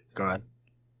 Go ahead.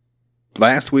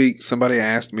 Last week, somebody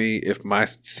asked me if my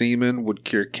semen would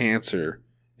cure cancer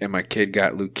and my kid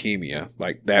got leukemia.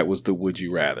 Like, that was the would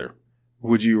you rather.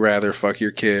 Would you rather fuck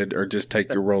your kid or just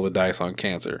take your roll of dice on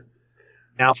cancer?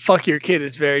 Now, fuck your kid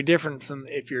is very different from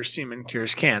if your semen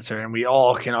cures cancer, and we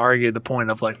all can argue the point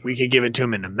of like we could give it to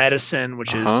him in a medicine,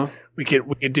 which is we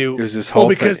could do. It was this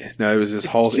whole thing. No, it was this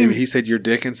whole. He said your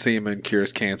dick and semen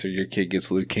cures cancer. Your kid gets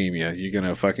leukemia. You're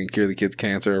gonna fucking cure the kid's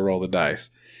cancer or roll the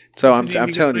dice. So I'm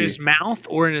telling you, in his mouth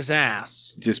or in his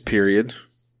ass. Just period.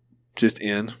 Just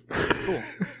in. Cool.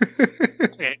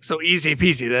 Okay, so easy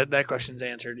peasy. That question's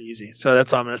answered easy. So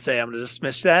that's what I'm going to say. I'm going to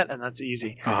dismiss that, and that's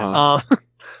easy.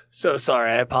 So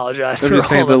sorry. I apologize. I'm just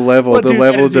saying the level of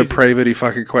depravity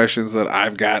fucking questions that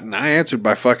I've gotten. I answered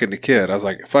by fucking the kid. I was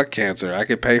like, fuck cancer. I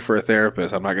could pay for a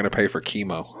therapist. I'm not going to pay for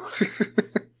chemo.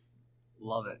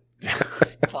 Love it.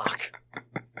 Fuck.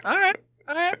 All right.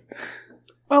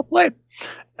 Well played.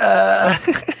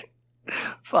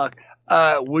 Fuck.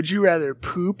 Would you rather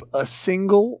poop a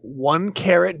single 1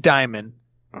 carat diamond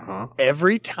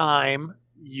every time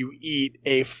you eat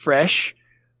a fresh,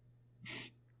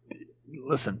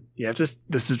 listen, you have to,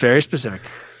 this is very specific.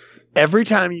 Every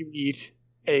time you eat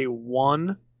a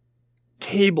 1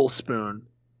 tablespoon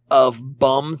of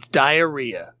Bum's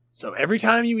diarrhea, so every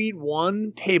time you eat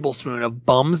 1 tablespoon of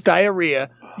Bum's diarrhea,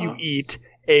 you eat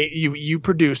you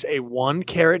produce a 1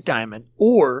 carat diamond,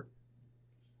 or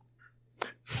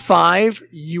 5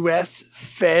 U.S.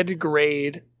 Fed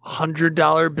grade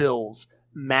 $100 bills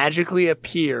magically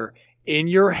appear in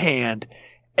your hand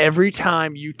every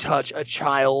time you touch a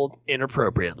child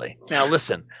inappropriately. Now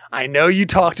listen, I know you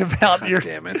talked about God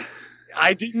damn it.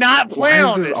 I did not plan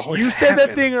on this. You said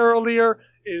that thing earlier.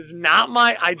 Is not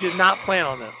my. I did not plan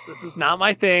on this. This is not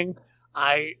my thing.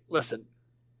 Listen.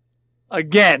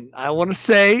 Again, I want to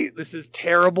say this is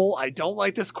terrible. I don't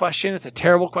like this question. It's a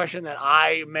terrible question that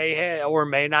I may or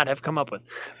may not have come up with.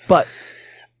 But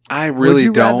I really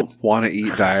don't want to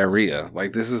eat diarrhea.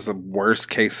 Like, this is the worst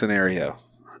case scenario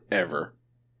ever.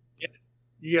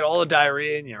 You get all the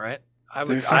diarrhea in you, right? I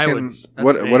would.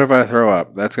 What if I throw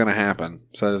up? That's going to happen.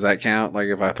 So does that count? Like,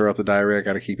 if I throw up the diarrhea, I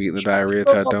got to keep eating the diarrhea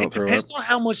until I don't throw up? It depends on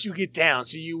how much you get down.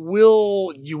 So you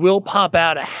will pop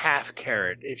out a half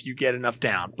carrot if you get enough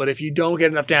down. But if you don't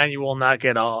get enough down, you will not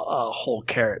get a whole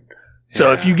carrot.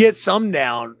 So if you get some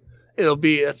down,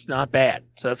 that's not bad.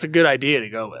 So that's a good idea to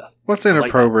go with. What's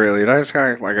inappropriately? Did I just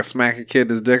got like a smack a kid in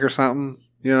his dick or something?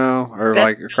 You know, or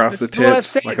like across the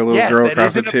tits, like a little girl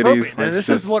across the titties. And this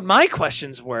is what my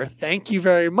questions were. Thank you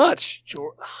very much,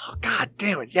 George. Oh, God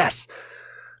damn it! Yes,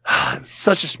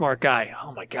 such a smart guy.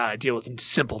 Oh my God, I deal with them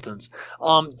simpletons.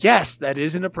 Yes, that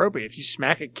is inappropriate. If you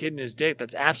smack a kid in his dick,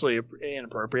 that's absolutely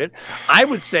inappropriate. I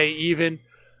would say even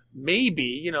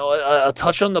maybe a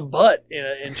touch on the butt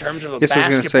in terms of a basketball. I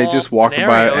was going to say just walking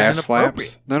by ass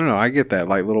slaps. No, I get that.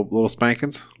 Like little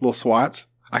spankings, little swats.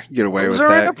 I can get away with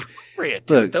that.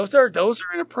 Look, those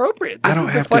are inappropriate. I don't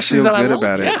have to feel good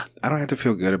about it. Yeah. I don't have to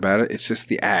feel good about it. It's just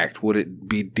the act. Would it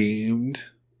be deemed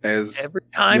as every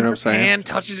time your hand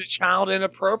touches a child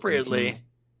inappropriately?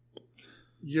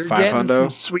 You're getting some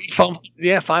sweet fun.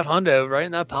 Yeah, $500 right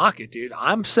in that pocket, dude.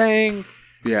 I'm saying.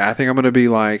 Yeah, I think I'm gonna be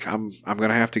like I'm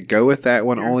gonna have to go with that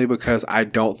one only because I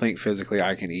don't think physically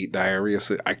I can eat diarrhea.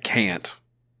 So I can't.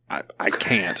 I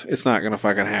can't. It's not gonna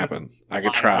fucking happen. I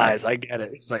could try. I get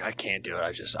it. It's like I can't do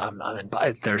it. I'm in.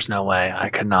 There's no way I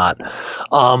could not.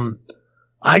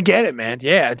 I get it, man.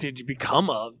 Yeah, to become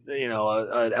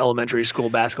an elementary school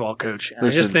basketball coach. Listen, I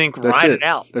just think ride it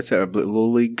out. That's it. A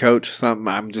little league coach. Something.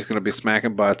 I'm just gonna be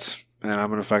smacking butts, and I'm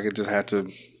gonna fucking just have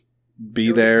to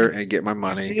be there and get my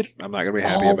money. I'm not gonna be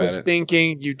happy about it.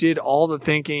 You did all the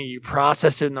thinking. You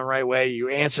processed it in the right way. You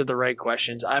answered the right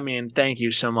questions. I mean, thank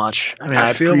you so much. I mean,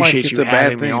 I feel like it's a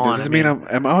bad thing. Does this mean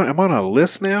I'm on a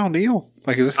list now, Neil?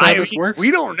 Like, is this how this works?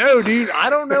 We don't know, dude. I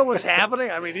don't know what's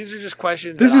happening. I mean, these are just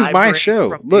questions. This is my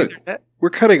show. Look, we're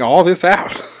cutting all this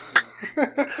out. I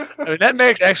mean,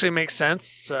 that actually makes sense.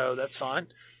 So that's fine.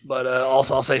 But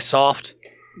also, I'll say soft.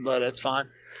 But it's fine.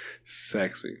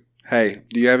 Sexy. Hey,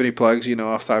 do you have any plugs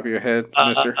off the top of your head,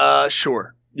 mister?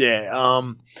 Sure. Yeah.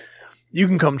 You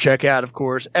can come check out, of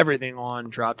course, everything on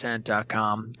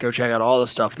droptent.com. Go check out all the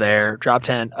stuff there,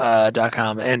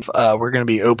 droptent.com. And we're going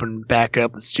to be open back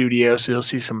up the studio, so you'll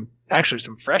see some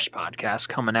fresh podcasts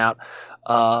coming out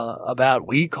about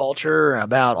weed culture,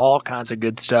 about all kinds of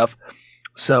good stuff.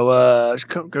 So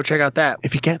go check out that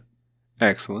if you can.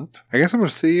 Excellent. I guess I'm going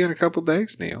to see you in a couple of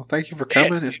days, Neil. Thank you for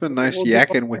coming. It's been nice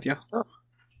yakking with you.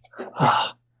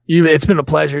 It's been a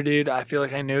pleasure, dude. I feel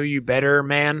like I know you better,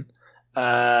 man.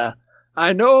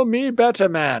 I know me better,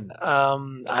 man.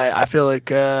 I feel like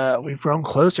we've grown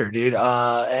closer, dude.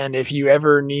 And if you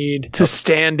ever need to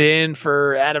stand in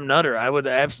for Adam Nutter, I would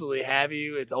absolutely have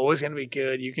you. It's always going to be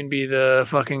good. You can be the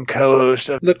fucking co-host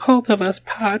of the Cult of Us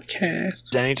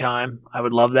podcast anytime. I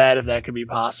would love that if that could be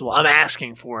possible. I'm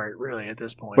asking for it, really, at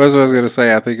this point. Well, that's what I was going to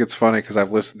say. I think it's funny because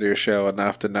I've listened to your show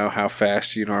enough to know how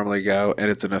fast you normally go, and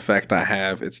it's an effect I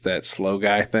have. It's that slow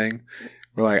guy thing.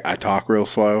 Where, like, I talk real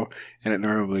slow, and it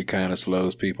normally kind of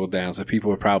slows people down, so people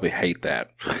would probably hate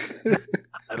that.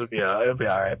 It'll be all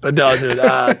right. But no, dude,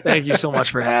 thank you so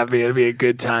much for having me. It'll be a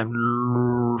good time.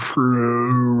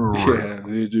 Yeah,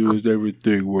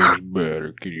 everything works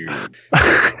better.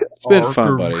 It's been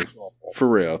fun, buddy. For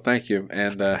real. Thank you.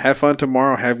 And have fun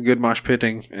tomorrow. Have good mosh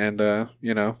pitting, and, go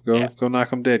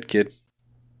knock them dead, kid.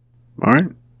 All right.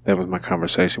 That was my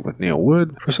conversation with Neil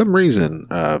Wood. For some reason,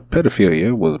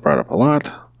 pedophilia was brought up a lot.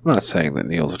 I'm not saying that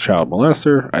Neil's a child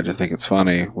molester. I just think it's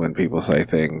funny when people say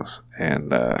things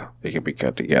and they can be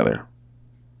cut together.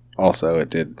 Also,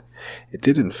 it did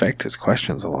infect his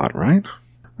questions a lot, right?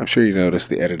 I'm sure you noticed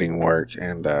the editing work,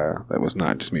 and that was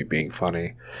not just me being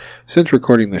funny. Since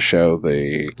recording the show,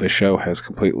 the show has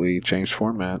completely changed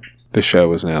format. The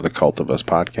show is now the Cult of Us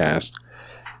podcast.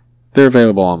 They're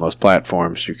available on most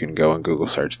platforms. You can go and Google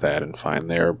search that and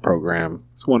find their program.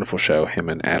 It's a wonderful show. Him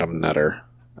and Adam Nutter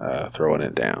throwing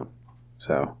it down.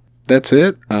 So that's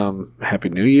it. Happy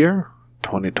New Year,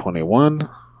 2021.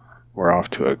 We're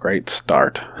off to a great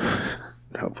start.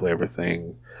 Hopefully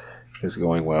everything is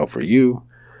going well for you.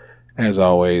 As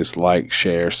always, like,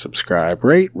 share, subscribe,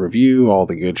 rate, review, all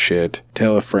the good shit.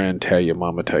 Tell a friend, tell your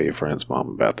mama, tell your friend's mom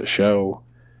about the show.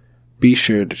 Be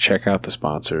sure to check out the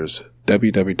sponsors,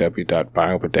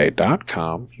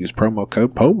 www.biobidet.com. Use promo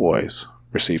code POBOYS.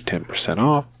 Receive 10%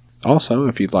 off. Also,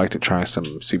 if you'd like to try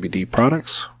some CBD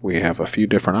products, we have a few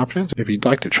different options. If you'd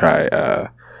like to try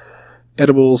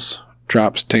edibles,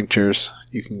 drops, tinctures,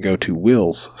 you can go to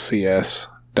willscs.com.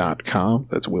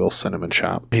 That's Will's Cinnamon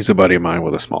Shop. He's a buddy of mine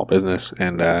with a small business,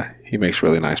 and he makes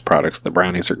really nice products. The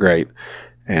brownies are great,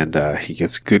 and he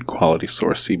gets good quality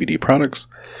source CBD products,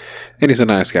 and he's a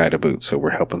nice guy to boot, so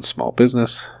we're helping small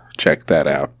business. Check that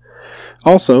out.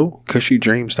 Also,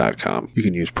 cushydreams.com. You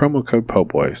can use promo code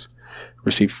POBOYS.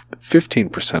 Receive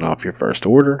 15% off your first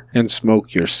order, and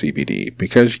smoke your CBD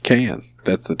because you can.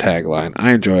 That's the tagline.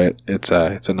 I enjoy it. It's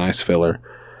a nice filler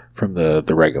from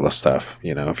the regular stuff.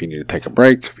 You know, if you need to take a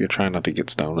break, if you're trying not to get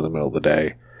stoned in the middle of the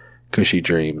day, Cushy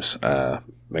Dreams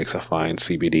makes a fine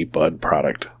CBD bud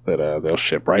product that they'll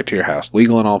ship right to your house.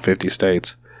 Legal in all 50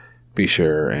 states. Be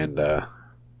sure and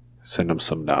send them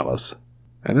some dollars.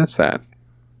 And that's that.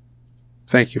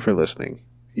 Thank you for listening,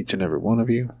 each and every one of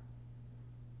you.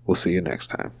 We'll see you next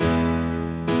time.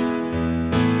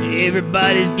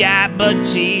 Everybody's got butt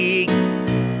cheeks.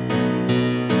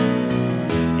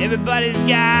 Everybody's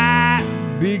got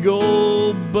big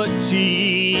old butt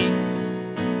cheeks.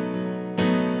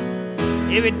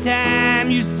 Every time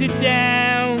you sit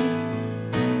down,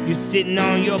 you're sitting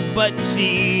on your butt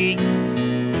cheeks.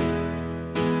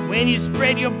 When you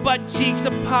spread your butt cheeks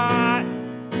apart,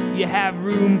 you have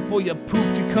room for your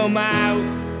poop to come out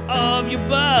of your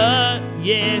butt.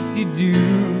 Yes, you do.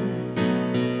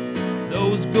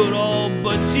 Those good old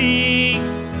butt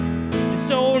cheeks, they're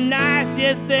so nice,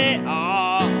 yes they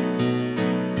are.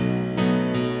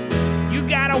 You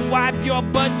gotta wipe your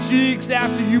butt cheeks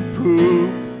after you poop.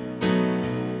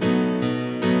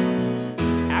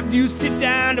 After you sit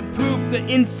down to poop, the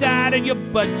inside of your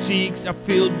butt cheeks are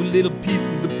filled with little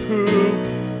pieces of poop.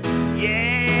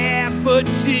 Yeah, butt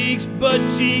cheeks, butt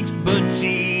cheeks, butt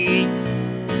cheeks.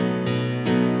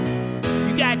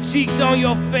 You got cheeks on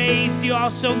your face, you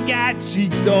also got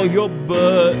cheeks on your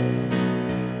butt.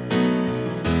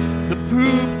 The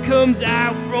poop comes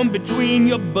out from between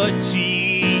your butt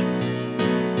cheeks.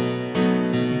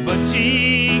 Butt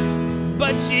cheeks,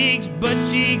 butt cheeks, butt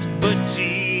cheeks, butt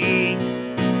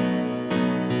cheeks.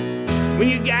 When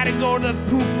you gotta go to the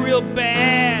poop real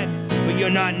bad, but you're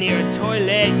not near a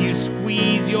toilet, you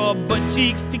squeeze your butt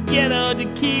cheeks together to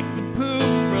keep the poop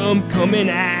from coming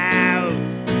out.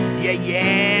 Yeah,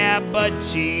 yeah, butt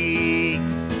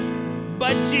cheeks.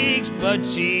 Butt cheeks, butt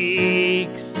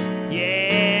cheeks.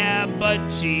 Yeah, butt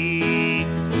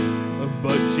cheeks.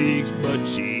 Butt cheeks, butt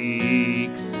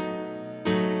cheeks.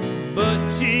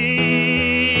 Butt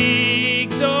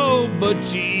cheeks, oh, butt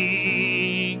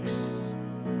cheeks.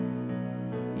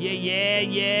 Yeah, yeah,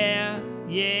 yeah,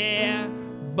 yeah,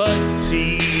 butt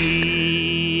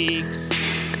cheeks.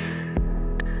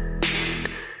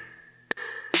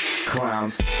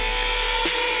 Clowns.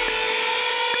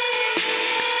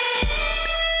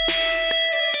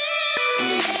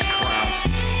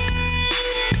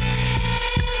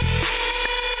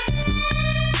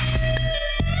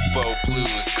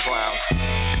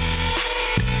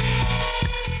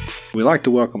 We'd like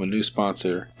to welcome a new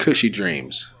sponsor, Cushy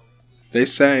Dreams. They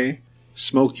say,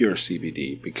 smoke your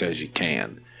CBD because you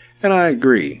can. And I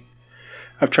agree.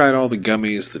 I've tried all the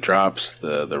gummies, the drops,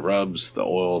 the rubs, the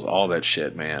oils, all that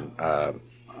shit, man.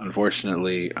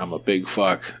 Unfortunately, I'm a big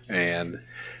fuck, and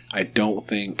I don't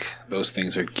think those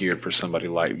things are geared for somebody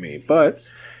like me. But,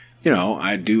 you know,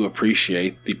 I do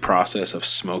appreciate the process of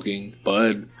smoking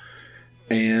bud,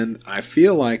 and I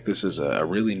feel like this is a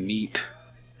really neat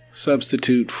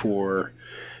substitute for,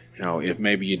 you know, if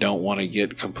maybe you don't want to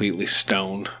get completely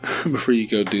stoned before you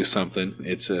go do something.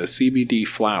 It's a CBD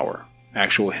flower,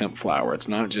 actual hemp flower. It's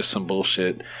not just some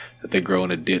bullshit that they grow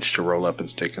in a ditch to roll up and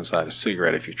stick inside a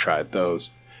cigarette if you've tried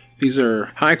those. These are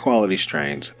high quality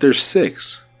strains. There's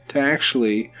 6 to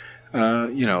actually,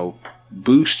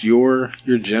 boost your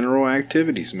general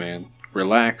activities, man.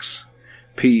 Relax,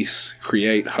 peace,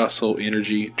 create, hustle,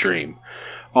 energy, dream.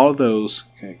 All of those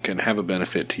can have a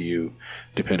benefit to you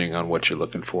depending on what you're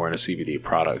looking for in a CBD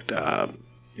product.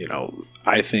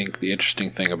 I think the interesting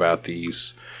thing about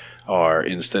these are,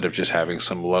 instead of just having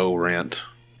some low rent,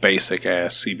 basic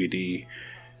ass CBD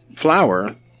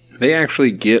flower, they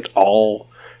actually get all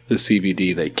the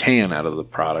CBD they can out of the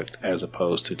product, as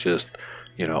opposed to just,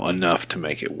 enough to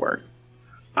make it work.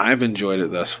 I've enjoyed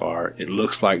it thus far. It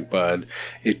looks like bud.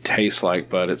 It tastes like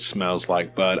bud. It smells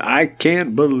like bud. I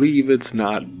can't believe it's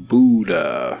not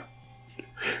Buddha.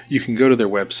 You can go to their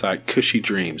website,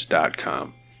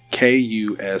 cushydreams.com.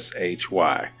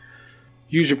 Kushy.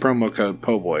 Use your promo code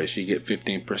POBOYS. You get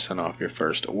 15% off your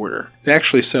first order. They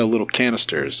actually sell little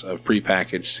canisters of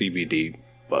prepackaged CBD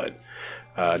bud.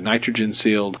 Nitrogen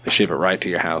sealed. They ship it right to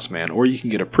your house, man. Or you can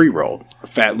get a pre-rolled, a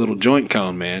fat little joint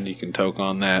cone, man. You can toke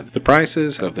on that. The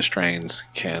prices of the strains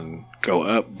can go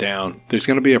up, down. There's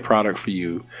going to be a product for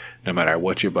you no matter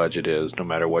what your budget is, no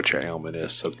matter what your ailment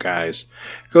is. So guys,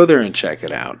 go there and check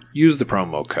it out. Use the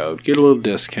promo code, get a little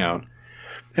discount,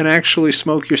 and actually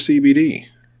smoke your CBD,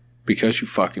 because you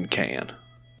fucking can.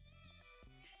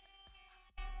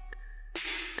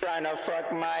 Trying to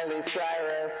fuck Miley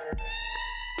Cyrus.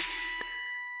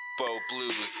 Bo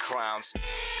Blues clowns.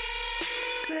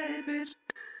 Bitch.